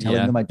thing I'm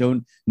telling them. I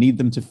don't need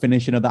them to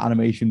finish another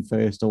animation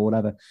first or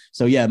whatever.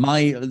 So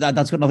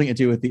that's got nothing to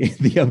do with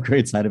the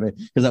upgrade side of it,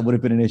 because that would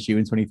have been an issue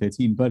in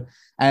 2013. But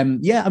I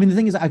mean, the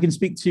thing is that I can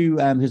speak to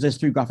because there's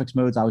 3 graphics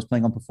modes. I was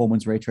playing on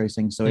performance ray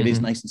tracing, so it is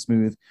nice and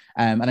smooth,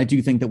 and I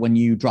do think that when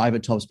you drive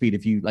at top speed,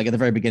 if you like at the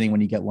very beginning when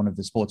you get one of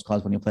the sports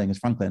cars when you're playing as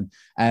Franklin,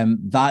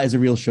 that is a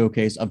real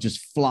showcase of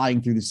just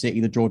flying through the city.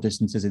 The draw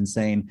distance is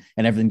insane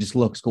and everything just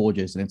looks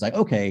gorgeous. And it's like,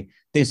 okay,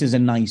 this is a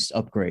nice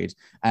upgrade.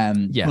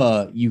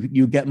 But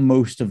you get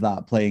most of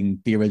that playing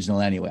the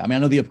original anyway. I mean, I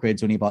know the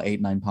upgrade's only about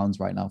 £8-9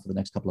 right now for the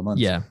next couple of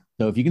months. Yeah.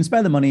 So if you can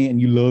spare the money and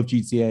you love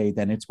GTA,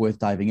 then it's worth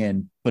diving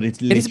in. But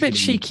it is a bit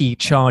cheeky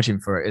charging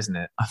for it, isn't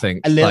it? I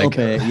think a little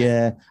bit,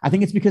 yeah. I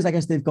think it's because I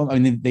guess they've gone. I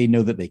mean, they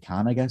know that they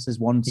can. I guess is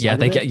one. Yeah,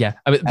 they get. Yeah,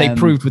 I mean, they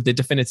proved with the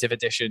definitive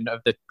edition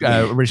of the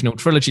original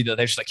trilogy that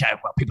they're just like, yeah,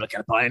 well, people are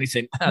going to buy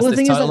anything. Well, the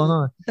thing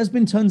is, there's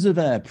been tons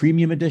of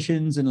premium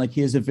editions, and like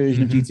here's a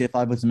version of GTA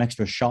 5 with some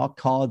extra shark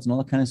cards and all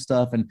that kind of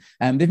stuff.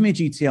 And they've made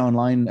GTA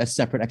Online a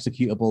separate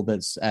executable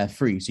that's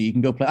free, so you can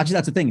go play. Actually,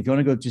 that's the thing. If you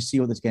want to go just see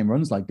what this game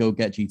runs like, go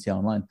get GTA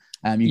Online.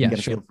 You can get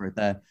a feel for it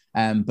there.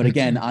 But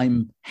again,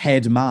 I'm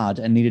head mad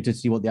and needed to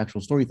see what the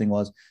actual story thing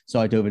was. So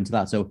I dove into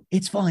that. So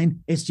it's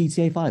fine. It's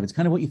GTA 5. It's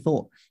kind of what you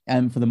thought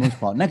for the most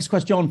part. Next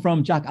question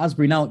from Jack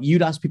Asbury. Now,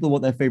 you'd ask people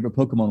what their favorite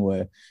Pokemon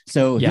were.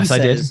 So yes, I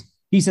did.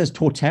 He says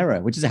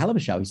Torterra, which is a hell of a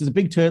shout. He says a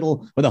big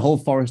turtle with a whole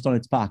forest on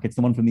its back. It's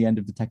the one from the end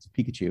of Detective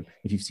Pikachu.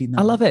 If you've seen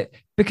that, I love it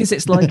because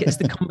it's like it's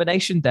the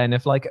combination then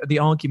of like the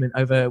argument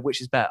over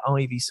which is better,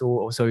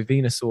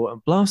 Venusaur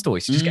and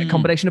Blastoise. You just get a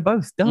combination of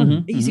both.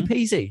 Done. Easy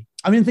peasy.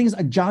 I mean, the thing is,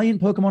 a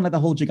giant Pokemon like the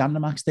whole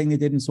Gigantamax thing they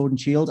did in Sword and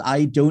Shield.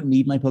 I don't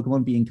need my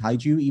Pokemon being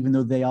kaiju, even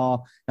though they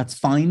are. That's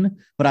fine.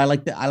 But I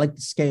like the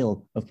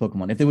scale of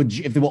Pokemon. If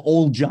they were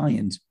all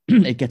giant,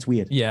 it gets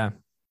weird. Yeah.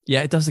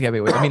 Yeah, it does get a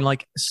bit weird. I mean,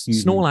 like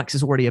Snorlax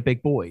is already a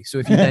big boy. So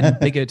if you then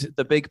biggered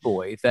the big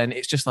boy, then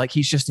it's just like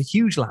he's just a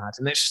huge lad.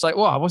 And it's just like,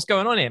 wow, what's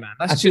going on here, man?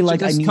 I feel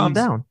like calm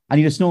down. I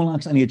need a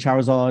Snorlax, I need a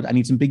Charizard, I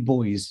need some big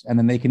boys, and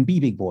then they can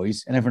be big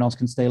boys and everyone else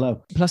can stay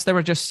low. Plus, there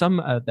are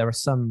some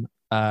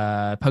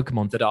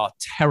Pokemon that are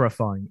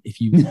terrifying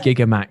if you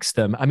Gigamax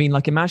them. I mean,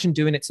 like imagine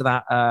doing it to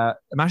that.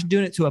 Imagine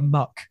doing it to a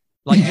Muck.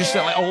 Like just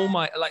like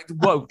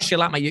whoa,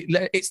 chill out, mate.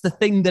 It's the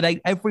thing that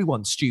ate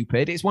everyone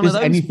stupid. It's one of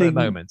those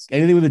moments.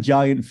 Anything with a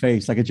giant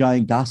face, like a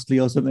giant Ghastly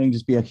or something,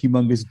 just be a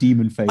humongous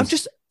demon face. I've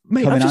just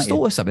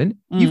thought of something.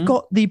 You've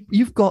got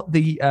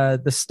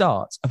the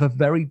start of a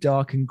very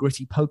dark and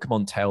gritty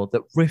Pokemon tale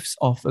that riffs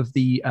off of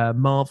the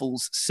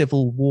Marvel's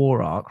Civil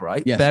War arc,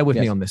 right? Yes, Bear with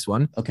me on this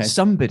one. Okay.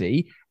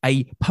 Somebody,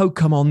 a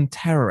Pokemon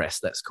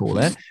terrorist, let's call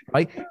it,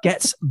 right,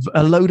 gets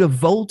a load of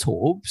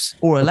Voltorbs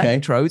or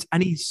Electrodes,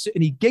 and he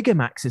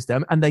Gigamaxes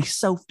them, and they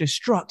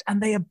self-destruct,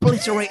 and they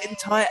obliterate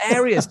entire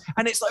areas.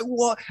 And it's like,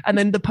 what? And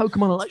then the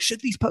Pokemon are like,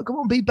 should these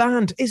Pokemon be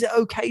banned? Is it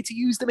okay to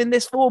use them in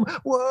this form?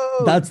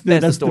 Whoa! There's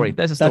the story.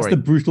 That's the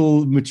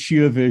brutal,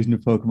 mature version of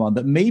Pokemon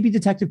that maybe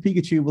Detective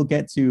Pikachu will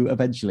get to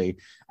eventually.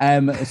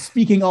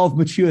 Speaking of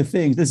mature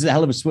things, this is a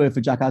hell of a swerve for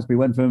Jack Asbury.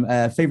 Went from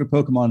favorite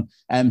Pokemon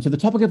to the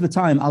topic of the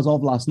time as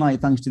of last night,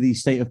 thanks to the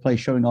State of Play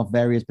showing off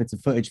various bits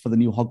of footage for the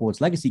new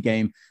Hogwarts Legacy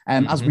game.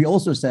 Asbury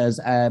also says,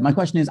 my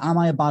question is, am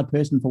I a bad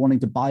person for wanting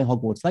to buy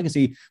Hogwarts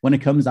Legacy when it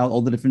comes out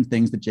all the different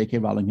things that J.K.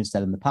 Rowling has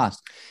said in the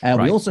past?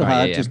 We also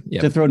had,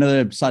 to throw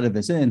another side of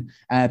this in,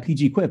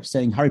 PG Quip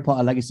saying Harry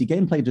Potter Legacy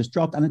gameplay just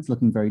dropped and it's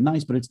looking very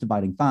nice, but it's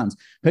dividing fans.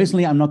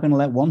 Personally, I'm not going to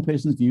let one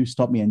person's view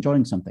stop me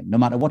enjoying something. No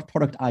matter what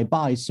product I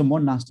buy,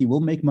 someone nasty will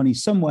make money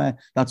somewhere.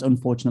 That's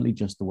unfortunately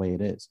just the way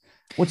it is.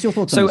 What's your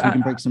thoughts on this? We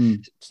can break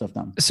some stuff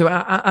down. So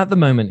at the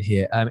moment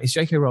here, is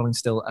J.K. Rowling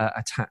still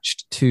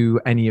attached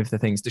to any of the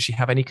things? Does she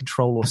have any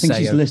control or say? I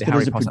think she's listed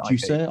as a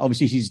producer. IP?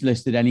 Obviously, she's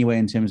listed anyway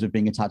in terms of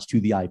being attached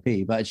to the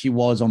IP, but she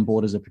was on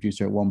board as a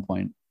producer at one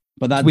point.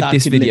 But that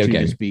this could video literally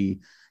game. Just be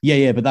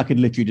but that could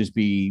literally just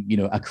be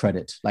a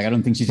credit. Like I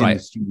don't think she's in the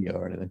studio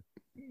or anything.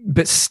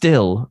 But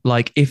still,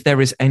 like, if there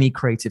is any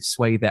creative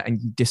sway there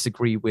and you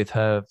disagree with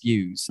her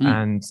views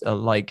and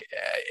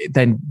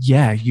then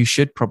you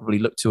should probably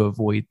look to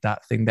avoid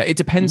that thing there. It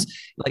depends.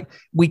 Like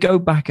we go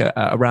back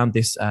around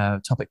this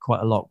topic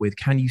quite a lot with,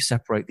 can you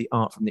separate the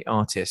art from the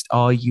artist?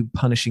 Are you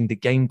punishing the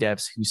game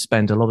devs who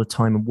spend a lot of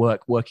time and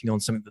work working on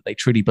something that they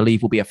truly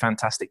believe will be a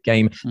fantastic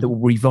game that will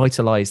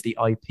revitalize the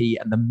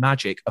IP and the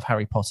magic of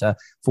Harry Potter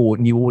for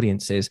new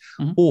audiences?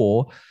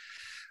 Or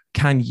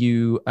can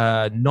you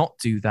not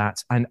do that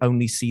and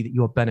only see that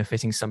you're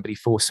benefiting somebody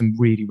for some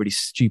really, really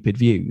stupid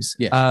views?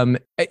 Yes.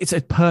 It's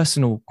a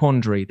personal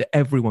quandary that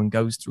everyone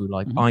goes through.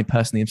 Like I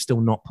personally am still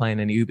not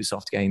playing any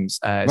Ubisoft games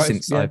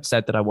since I've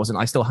said that I wasn't.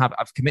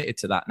 I've committed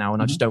to that now,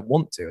 and I just don't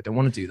want to. I don't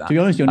want to do that. To be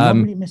honest, you're not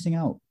really missing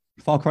out.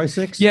 Far Cry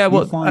 6? Yeah,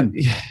 well,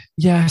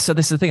 so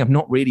this is the thing. I've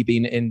not really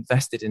been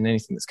invested in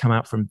anything that's come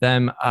out from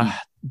them.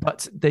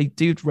 But they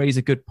do raise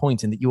a good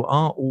point in that you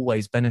are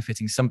always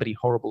benefiting somebody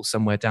horrible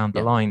somewhere down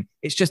the line.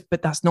 It's just,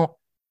 but it's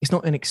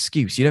not an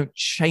excuse. You don't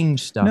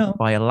change stuff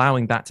by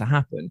allowing that to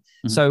happen.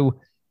 So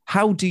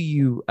how do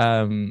you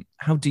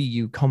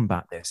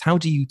combat this? How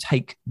do you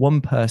take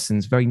one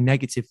person's very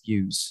negative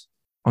views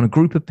on a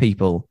group of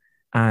people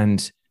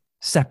and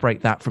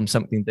separate that from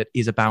something that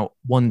is about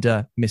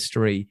wonder,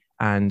 mystery,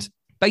 and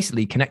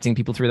basically connecting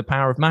people through the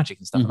power of magic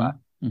and stuff like that?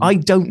 I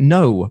don't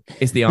know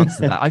is the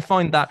answer to that. I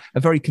find that a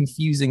very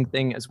confusing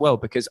thing as well,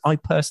 because I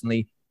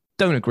personally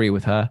don't agree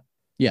with her.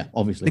 Yeah,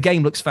 obviously. The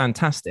game looks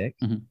fantastic.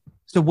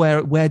 So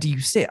where do you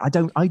sit? I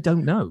don't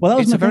know. Well, that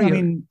was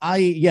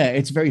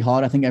it's very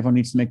hard. I think everyone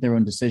needs to make their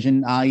own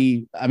decision.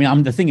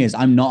 The thing is,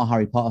 I'm not a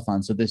Harry Potter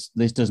fan, so this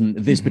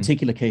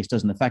particular case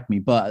doesn't affect me.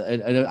 But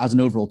as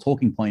an overall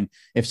talking point,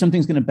 if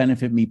something's going to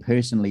benefit me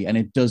personally and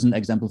it doesn't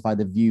exemplify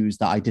the views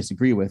that I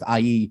disagree with,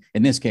 i.e.,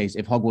 in this case,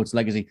 if Hogwarts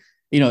Legacy,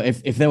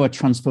 if there were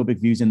transphobic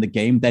views in the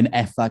game, then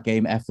F that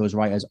game, F those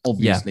writers,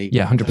 obviously.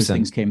 Yeah, 100%. Those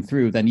things came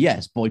through, then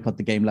yes, boycott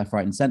the game left,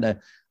 right, and center.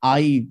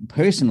 I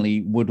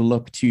personally would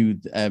look to,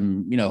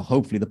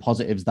 hopefully the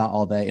positives that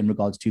are there in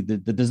regards to the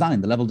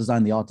design, the level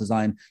design, the art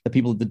design, the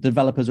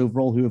developers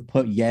overall who have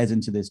put years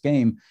into this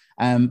game.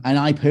 And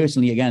I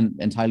personally, again,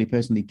 entirely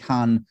personally,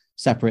 can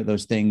separate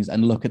those things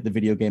and look at the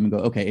video game and go,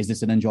 okay, is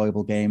this an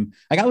enjoyable game?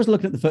 Like I was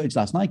looking at the footage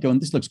last night going,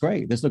 this looks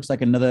great. This looks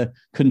like another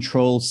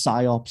Control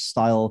psyops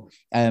style,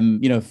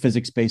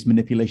 physics-based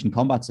manipulation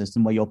combat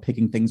system where you're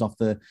picking things off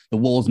the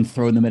walls and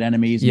throwing them at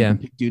enemies and you can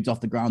pick dudes off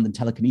the ground and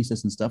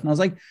telekinesis and stuff. And I was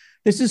like,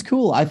 this is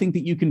cool. I think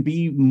that you can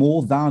be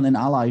more than an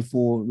ally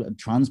for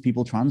trans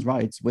people, trans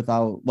rights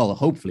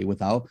hopefully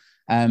without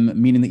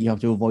meaning that you have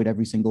to avoid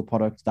every single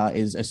product that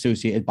is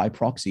associated by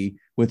proxy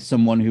with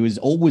someone who is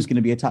always going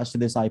to be attached to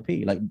this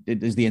IP. Like,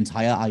 is the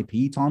entire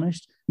IP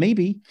tarnished?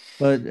 Maybe,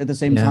 but at the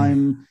same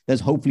time,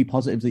 there's hopefully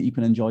positives that you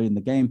can enjoy in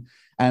the game.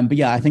 But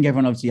yeah, I think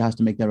everyone obviously has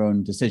to make their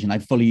own decision. I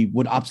fully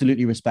would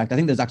absolutely respect. I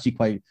think there's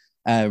actually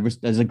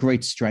there's a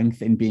great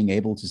strength in being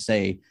able to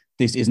say,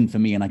 this isn't for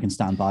me and I can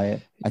stand by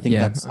it. I think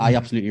I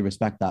absolutely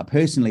respect that.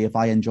 Personally, if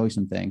I enjoy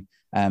something,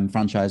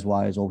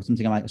 franchise-wise or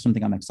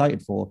something I'm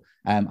excited for,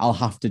 I'll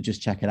have to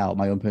just check it out,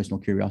 my own personal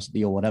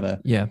curiosity or whatever.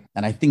 Yeah.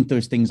 And I think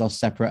those things are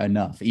separate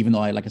enough, even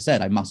though I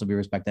massively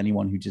respect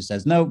anyone who just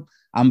says, no,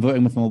 I'm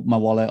voting with my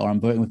wallet or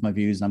I'm voting with my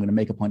views and I'm going to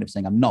make a point of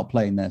saying I'm not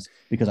playing this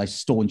because I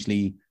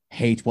staunchly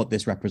hate what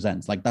this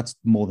represents. Like, that's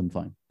more than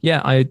fine.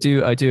 Yeah, I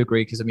do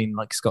agree, because I mean,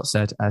 like Scott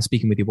said,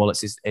 speaking with your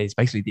wallets is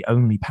basically the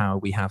only power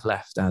we have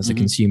left as a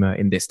consumer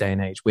in this day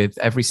and age, with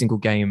every single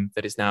game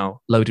that is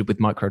now loaded with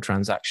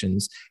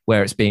microtransactions,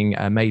 where it's being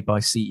made by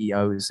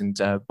CEOs and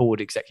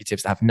board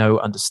executives that have no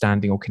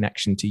understanding or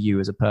connection to you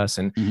as a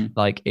person.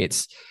 Like,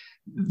 it's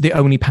the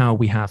only power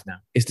we have now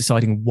is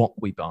deciding what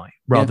we buy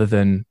rather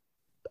than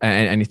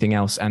anything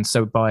else. And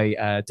so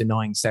by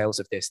denying sales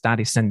of this, that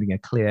is sending a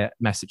clear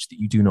message that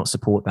you do not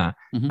support that.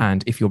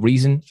 And if your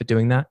reason for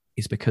doing that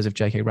is because of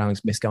J.K.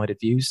 Rowling's misguided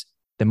views,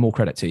 then more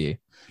credit to you.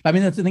 I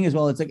mean, that's the thing as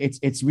well. It's like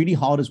it's really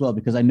hard as well,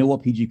 because I know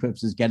what PG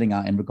Crips is getting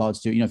at in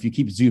regards to, if you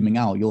keep zooming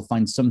out, you'll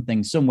find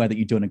something somewhere that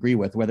you don't agree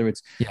with, whether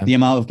it's the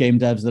amount of game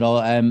devs that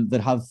are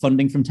that have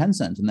funding from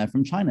Tencent and they're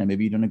from China.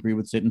 Maybe you don't agree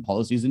with certain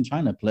policies in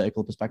China,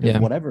 political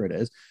perspective, whatever it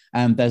is.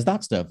 And there's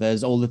that stuff.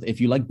 There's all the,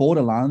 if you like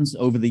Borderlands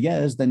over the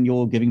years, then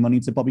you're giving money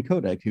to Bobby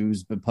Kotick,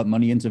 who's put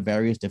money into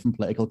various different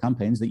political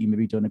campaigns that you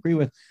maybe don't agree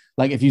with.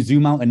 Like, if you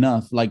zoom out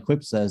enough, like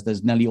Quip says,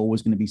 there's nearly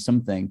always going to be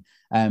something.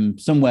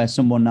 Somewhere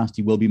someone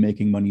nasty will be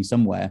making money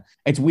somewhere.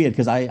 It's weird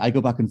because I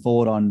go back and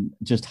forward on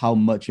just how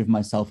much of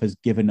myself has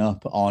given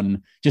up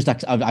on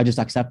I just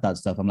accept that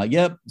stuff. I'm like,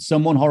 yep,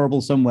 someone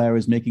horrible somewhere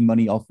is making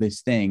money off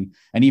this thing.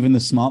 And even the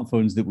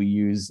smartphones that we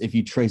use, if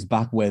you trace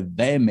back where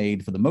they're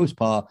made for the most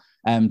part,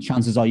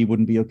 chances are you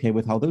wouldn't be okay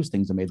with how those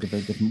things are made, the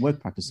different work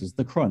practices,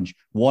 the crunch,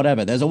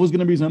 whatever. There's always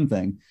going to be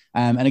something.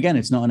 And again,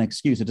 it's not an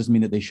excuse. It doesn't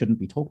mean that they shouldn't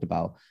be talked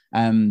about.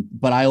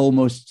 But I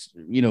almost,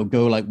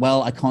 go like,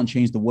 well, I can't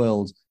change the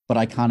world, but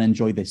I can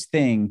enjoy this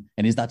thing.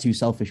 And is that too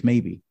selfish?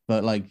 Maybe.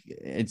 But like,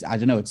 I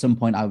don't know, at some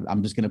point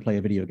I'm just going to play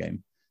a video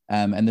game.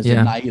 And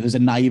there's a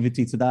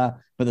naivety to that,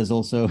 but there's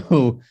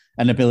also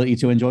an ability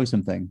to enjoy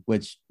something,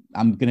 which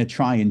I'm going to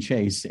try and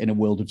chase in a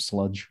world of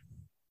sludge.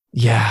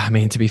 Yeah, I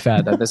mean, to be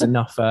fair, there's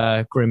enough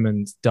grim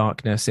and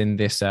darkness in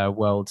this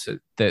world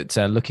that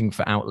looking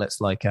for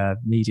outlets like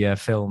media,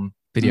 film,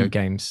 video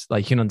games,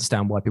 like, you can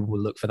understand why people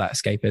will look for that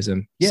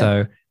escapism. Yeah.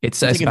 So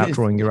it's about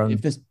drawing your own.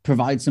 If this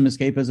provides some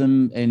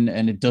escapism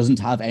and it doesn't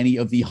have any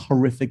of the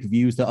horrific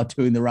views that are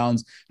doing the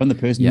rounds from the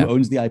person who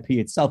owns the IP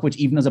itself, which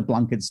even as a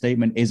blanket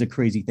statement is a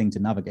crazy thing to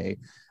navigate,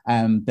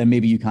 then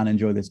maybe you can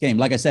enjoy this game.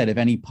 Like I said, if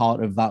any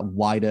part of that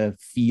wider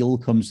feel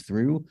comes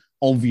through,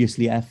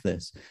 obviously F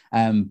this.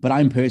 But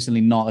I'm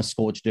personally not a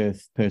scorched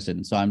earth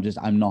person. So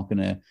I'm not going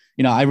to,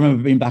 I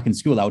remember being back in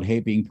school, I would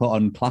hate being put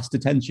on class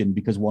detention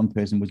because one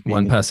person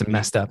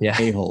messed up. Yeah.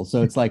 A-hole.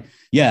 So it's like,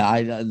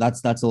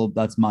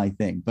 that's my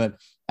thing. But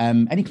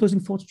any closing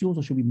thoughts, Jules,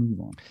 or should we move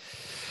on?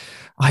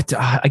 I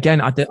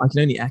can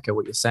only echo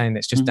what you're saying.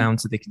 It's just down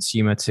to the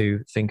consumer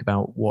to think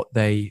about what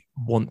they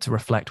want to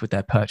reflect with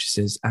their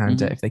purchases,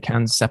 and if they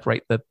can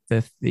separate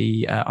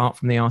the art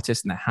from the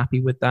artist and they're happy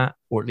with that,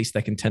 or at least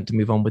they're content to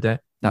move on with it,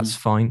 that's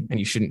fine, and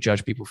you shouldn't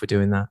judge people for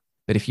doing that.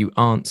 But if you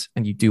aren't,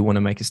 and you do want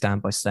to make a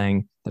stand by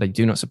saying that I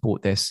do not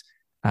support this,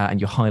 and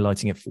you're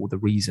highlighting it for the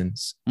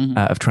reasons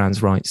of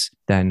trans rights,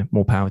 then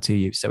more power to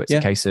you. So it's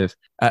a case of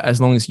as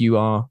long as you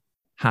are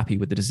happy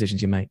with the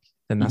decisions you make,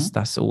 then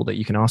that's all that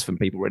you can ask from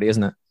people, really,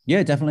 isn't it?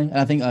 Yeah, definitely. And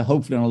I think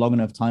hopefully on a long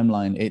enough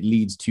timeline, it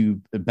leads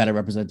to a better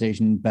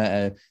representation,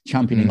 better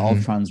championing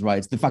of trans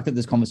rights. The fact that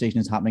this conversation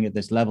is happening at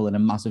this level in a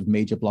massive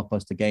major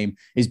blockbuster game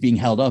is being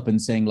held up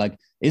and saying, like,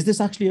 is this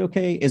actually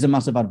okay? Is a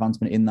massive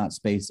advancement in that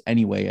space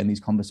anyway. And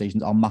these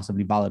conversations are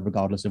massively valid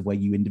regardless of where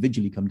you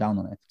individually come down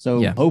on it.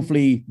 So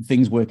hopefully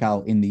things work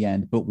out in the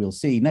end, but we'll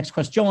see. Next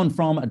question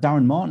from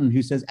Darren Martin,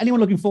 who says, anyone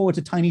looking forward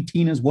to Tiny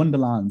Tina's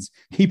Wonderlands?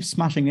 Keep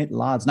smashing it,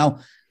 lads. Now,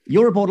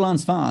 you're a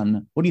Borderlands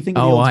fan. What do you think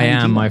of the old I Tiny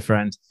am, Tina? my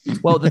friend.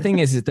 Well, the thing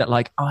is that,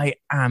 like, I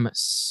am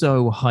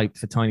so hyped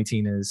for Tiny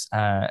Tina's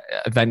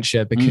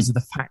adventure because of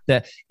the fact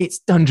that it's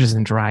Dungeons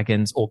and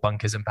Dragons, or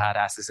Bunkers and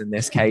Badasses in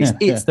this case.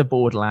 It's the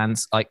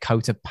Borderlands, like,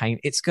 coat of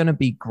paint. It's going to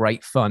be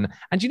great fun.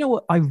 And you know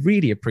what I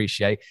really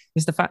appreciate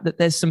is the fact that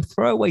there's some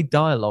throwaway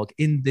dialogue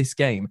in this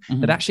game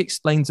that actually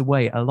explains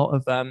away a lot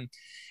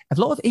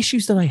of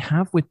issues that I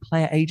have with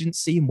player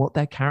agency and what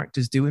their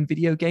characters do in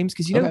video games.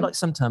 Because, you know, like,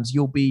 sometimes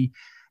you'll be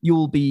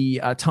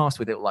tasked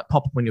with it, like,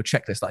 pop up on your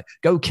checklist, like,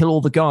 go kill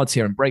all the guards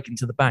here and break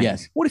into the bank.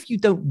 Yes. What if you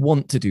don't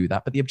want to do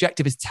that, but the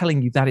objective is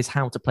telling you that is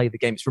how to play the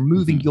game? It's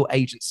removing your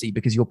agency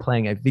because you're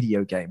playing a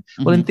video game.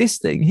 Well, in this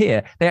thing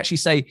here, they actually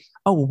say,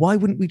 oh, well, why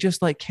wouldn't we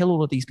just, like, kill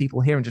all of these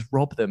people here and just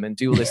rob them and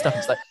do all this stuff?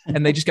 It's like,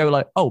 and they just go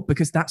like, oh,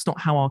 because that's not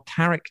how our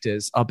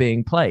characters are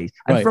being played.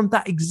 And from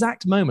that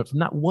exact moment, from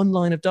that one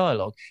line of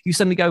dialogue, you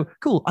suddenly go,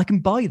 cool, I can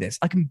buy this.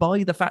 I can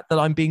buy the fact that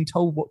I'm being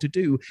told what to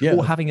do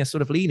or having a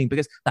sort of leaning,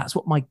 because that's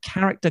what my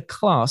character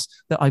class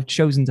that I've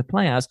chosen to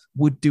play as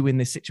would do in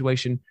this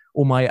situation,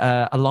 or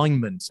my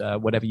alignment,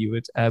 whatever you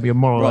would, your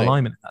moral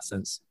alignment in that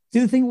sense. See,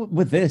 the thing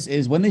with this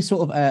is when they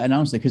sort of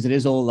announced it, because it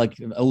is all like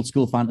old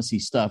school fantasy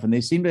stuff, and they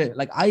seem to,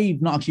 like,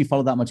 I've not actually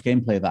followed that much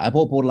gameplay of that. I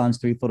bought Borderlands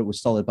 3, thought it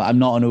was solid, but I'm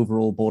not an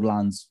overall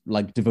Borderlands,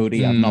 like,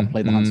 devotee. I've not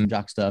played the Handsome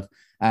Jack stuff.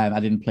 I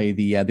didn't play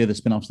the other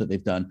spin-offs that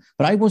they've done,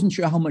 but I wasn't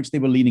sure how much they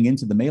were leaning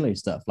into the melee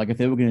stuff. Like, if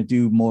they were going to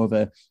do more of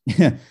a,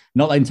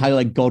 not like entirely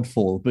like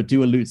Godfall, but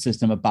do a loot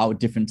system about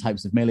different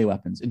types of melee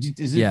weapons.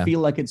 Does it feel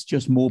like it's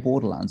just more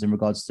Borderlands in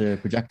regards to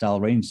projectile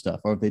range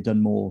stuff, or have they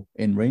done more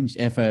in range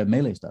for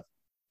melee stuff?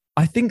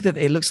 I think that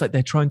it looks like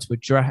they're trying to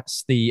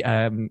address the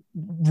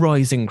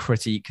rising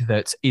critique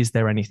that is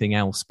there anything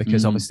else?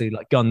 Because obviously,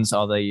 like, guns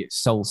are the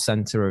sole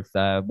center of,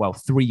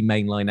 3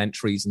 mainline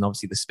entries, and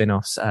obviously the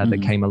spin-offs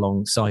that came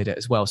alongside it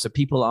as well. So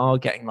people are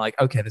getting like,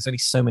 okay, there's only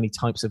so many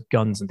types of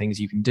guns and things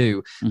you can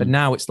do. But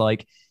now it's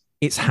like,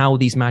 it's how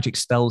these magic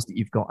spells that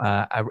you've got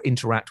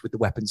interact with the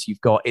weapons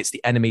you've got. It's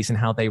the enemies and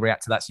how they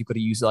react to that. So you've got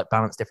to use, like,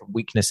 balance different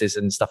weaknesses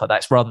and stuff like that.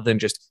 It's rather than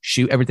just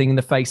shoot everything in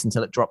the face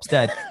until it drops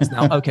dead. It's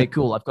now, okay,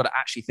 cool, I've got to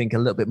actually think a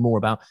little bit more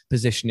about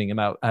positioning,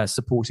 about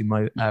supporting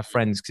my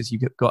friends, because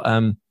you've got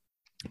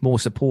more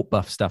support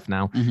buff stuff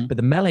now. But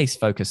the melee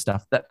focus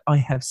stuff that I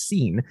have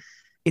seen,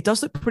 it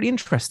does look pretty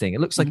interesting. It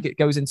looks like it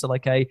goes into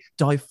like a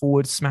dive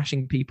forward,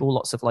 smashing people,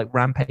 lots of like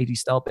rampagey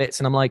style bits.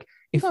 And I'm like,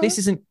 if this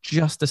isn't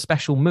just a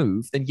special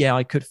move, then yeah,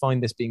 I could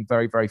find this being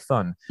very, very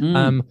fun.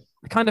 I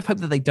kind of hope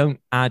that they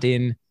don't add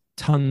in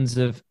tons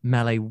of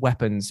melee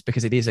weapons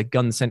because it is a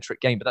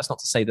gun-centric game, but that's not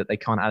to say that they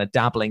can't add a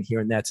dabbling here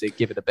and there to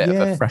give it a bit of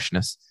a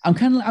freshness. I'm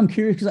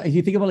curious because if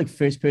you think about like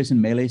first-person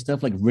melee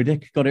stuff, like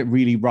Riddick got it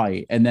really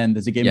right, and then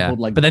there's a game called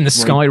like, but then the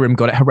Skyrim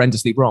got it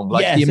horrendously wrong.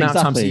 Like the amount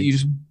of times that you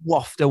just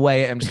waft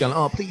away at him, just going,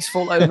 "Oh, please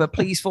fall over,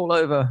 please fall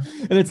over."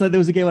 And it's like there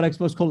was a game on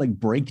Xbox called like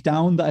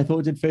Breakdown that I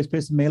thought did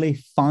first-person melee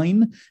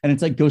fine, and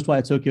it's like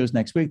Ghostwire Tokyo's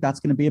next week. That's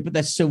going to be it, but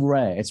they're so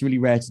rare. It's really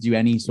rare to do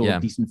any sort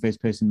of decent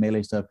first-person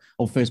melee stuff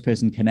or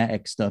first-person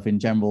kinetic stuff in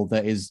general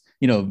that is,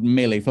 you know,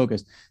 melee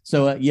focused.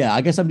 So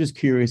I guess I'm just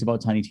curious about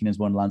Tiny Tina's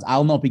Wonderlands.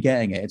 I'll not be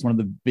getting it. It's one of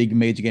the big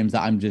major games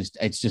that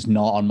it's just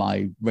not on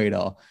my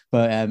radar.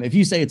 But if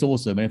you say it's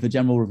awesome, and if the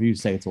general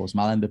reviews say it's awesome,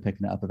 I'll end up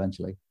picking it up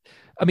eventually.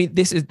 I mean,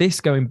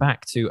 this going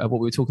back to what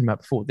we were talking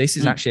about before. This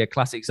is actually a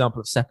classic example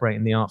of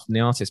separating the art from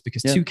the artist,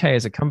 because 2K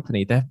as a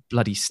company, they're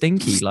bloody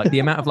stinky. Like the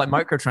amount of like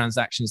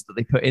microtransactions that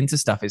they put into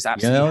stuff is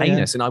absolutely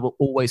heinous, and I will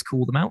always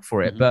call them out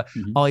for it. But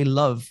I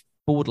love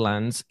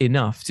Borderlands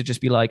enough to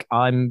just be like,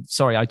 I'm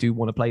sorry, I do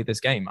want to play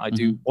this game. I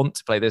do want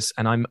to play this,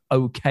 and I'm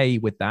okay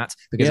with that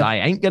because I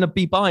ain't going to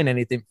be buying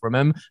anything from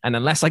them. And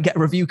unless I get a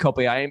review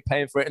copy, I ain't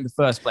paying for it in the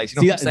first place.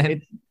 You know what I'm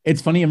saying? It's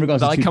funny in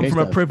regards to I come from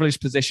a privileged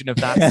position of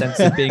that sense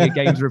of being a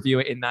games reviewer,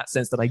 in that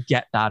sense that I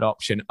get that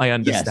option. I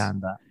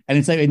understand that. And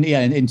it's like, in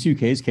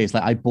 2K's case,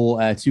 like I bought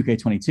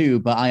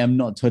 2K22, but I am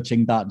not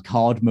touching that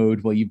card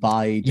mode where you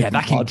buy. Yeah,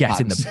 that can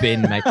get in the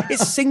bin, mate.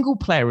 It's single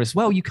player as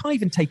well. You can't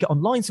even take it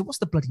online. So what's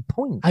the bloody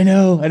point? I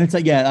know. And it's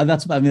like,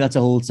 that's a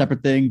whole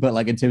separate thing. But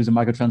like in terms of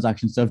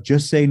microtransaction stuff,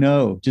 just say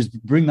no.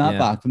 Just bring that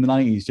back from the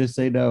 90s. Just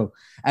say no.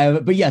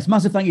 But yes,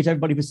 massive thank you to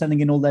everybody for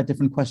sending in all their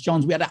different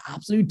questions. We had an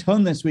absolute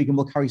ton this week, and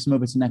we'll carry some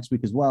over to next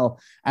week as well.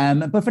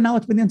 But for now,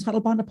 it's been the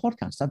Untitled Banter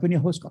podcast. I've been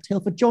your host, Scott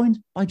Tailford, joined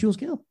by Jules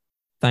Gill.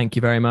 Thank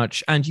you very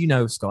much. And you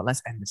know, Scott, let's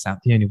end this out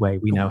the only way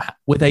we know how,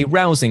 with a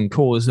rousing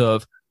cause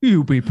of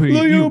UBP.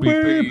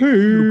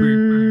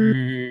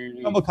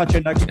 And we'll catch you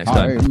next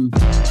time.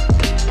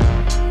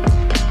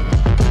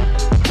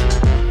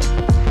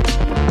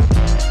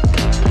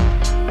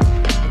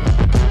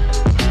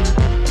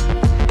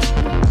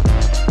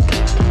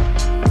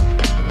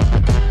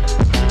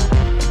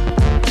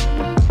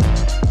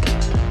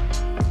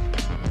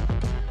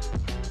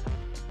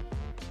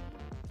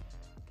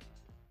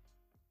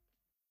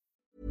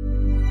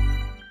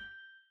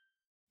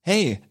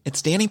 Hey,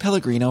 it's Danny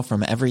Pellegrino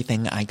from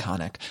Everything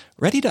Iconic.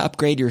 Ready to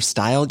upgrade your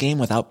style game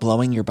without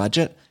blowing your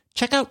budget?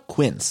 Check out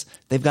Quince.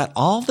 They've got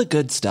all the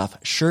good stuff,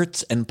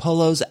 shirts and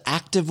polos,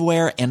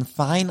 activewear, and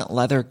fine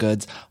leather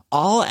goods,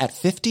 all at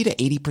 50 to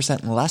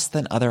 80% less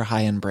than other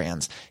high-end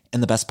brands.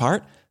 And the best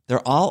part?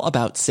 They're all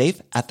about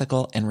safe,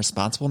 ethical, and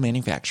responsible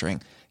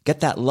manufacturing.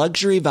 Get that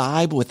luxury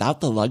vibe without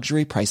the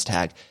luxury price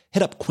tag.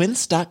 Hit up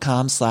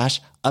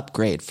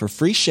quince.com/upgrade for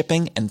free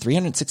shipping and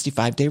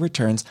 365-day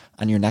returns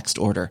on your next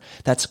order.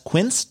 That's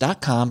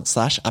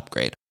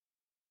quince.com/upgrade.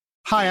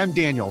 Hi, I'm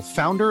Daniel,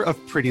 founder of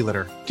Pretty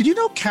Litter. Did you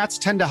know cats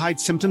tend to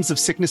hide symptoms of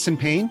sickness and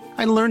pain?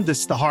 I learned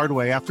this the hard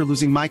way after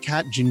losing my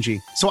cat,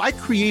 Gingy. So I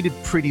created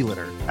Pretty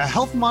Litter, a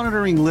health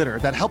monitoring litter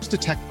that helps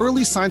detect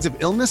early signs of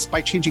illness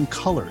by changing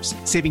colors,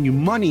 saving you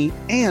money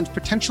and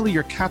potentially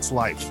your cat's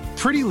life.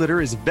 Pretty Litter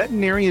is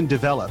veterinarian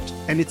developed,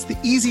 and it's the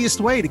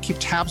easiest way to keep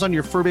tabs on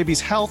your fur baby's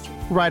health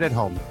right at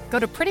home. Go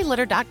to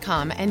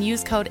prettylitter.com and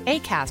use code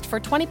ACAST for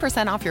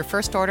 20% off your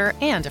first order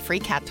and a free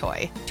cat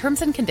toy.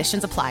 Terms and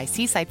conditions apply.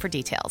 See site for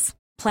details.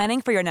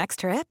 Planning for your next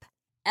trip?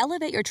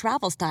 Elevate your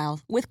travel style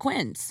with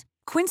Quince.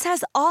 Quince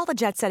has all the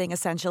jet-setting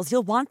essentials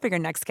you'll want for your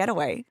next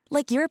getaway,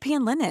 like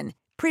European linen,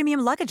 premium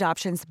luggage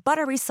options,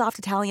 buttery soft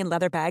Italian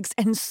leather bags,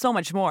 and so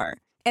much more.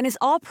 And is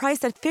all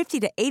priced at 50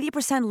 to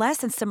 80% less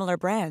than similar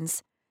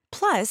brands.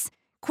 Plus,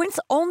 Quince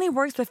only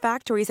works with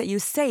factories that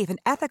use safe and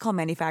ethical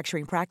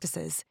manufacturing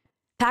practices.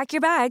 Pack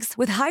your bags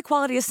with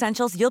high-quality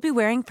essentials you'll be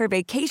wearing for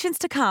vacations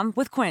to come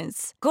with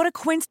Quince. Go to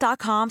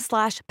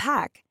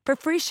quince.com/pack for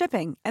free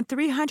shipping and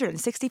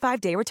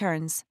 365-day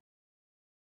returns.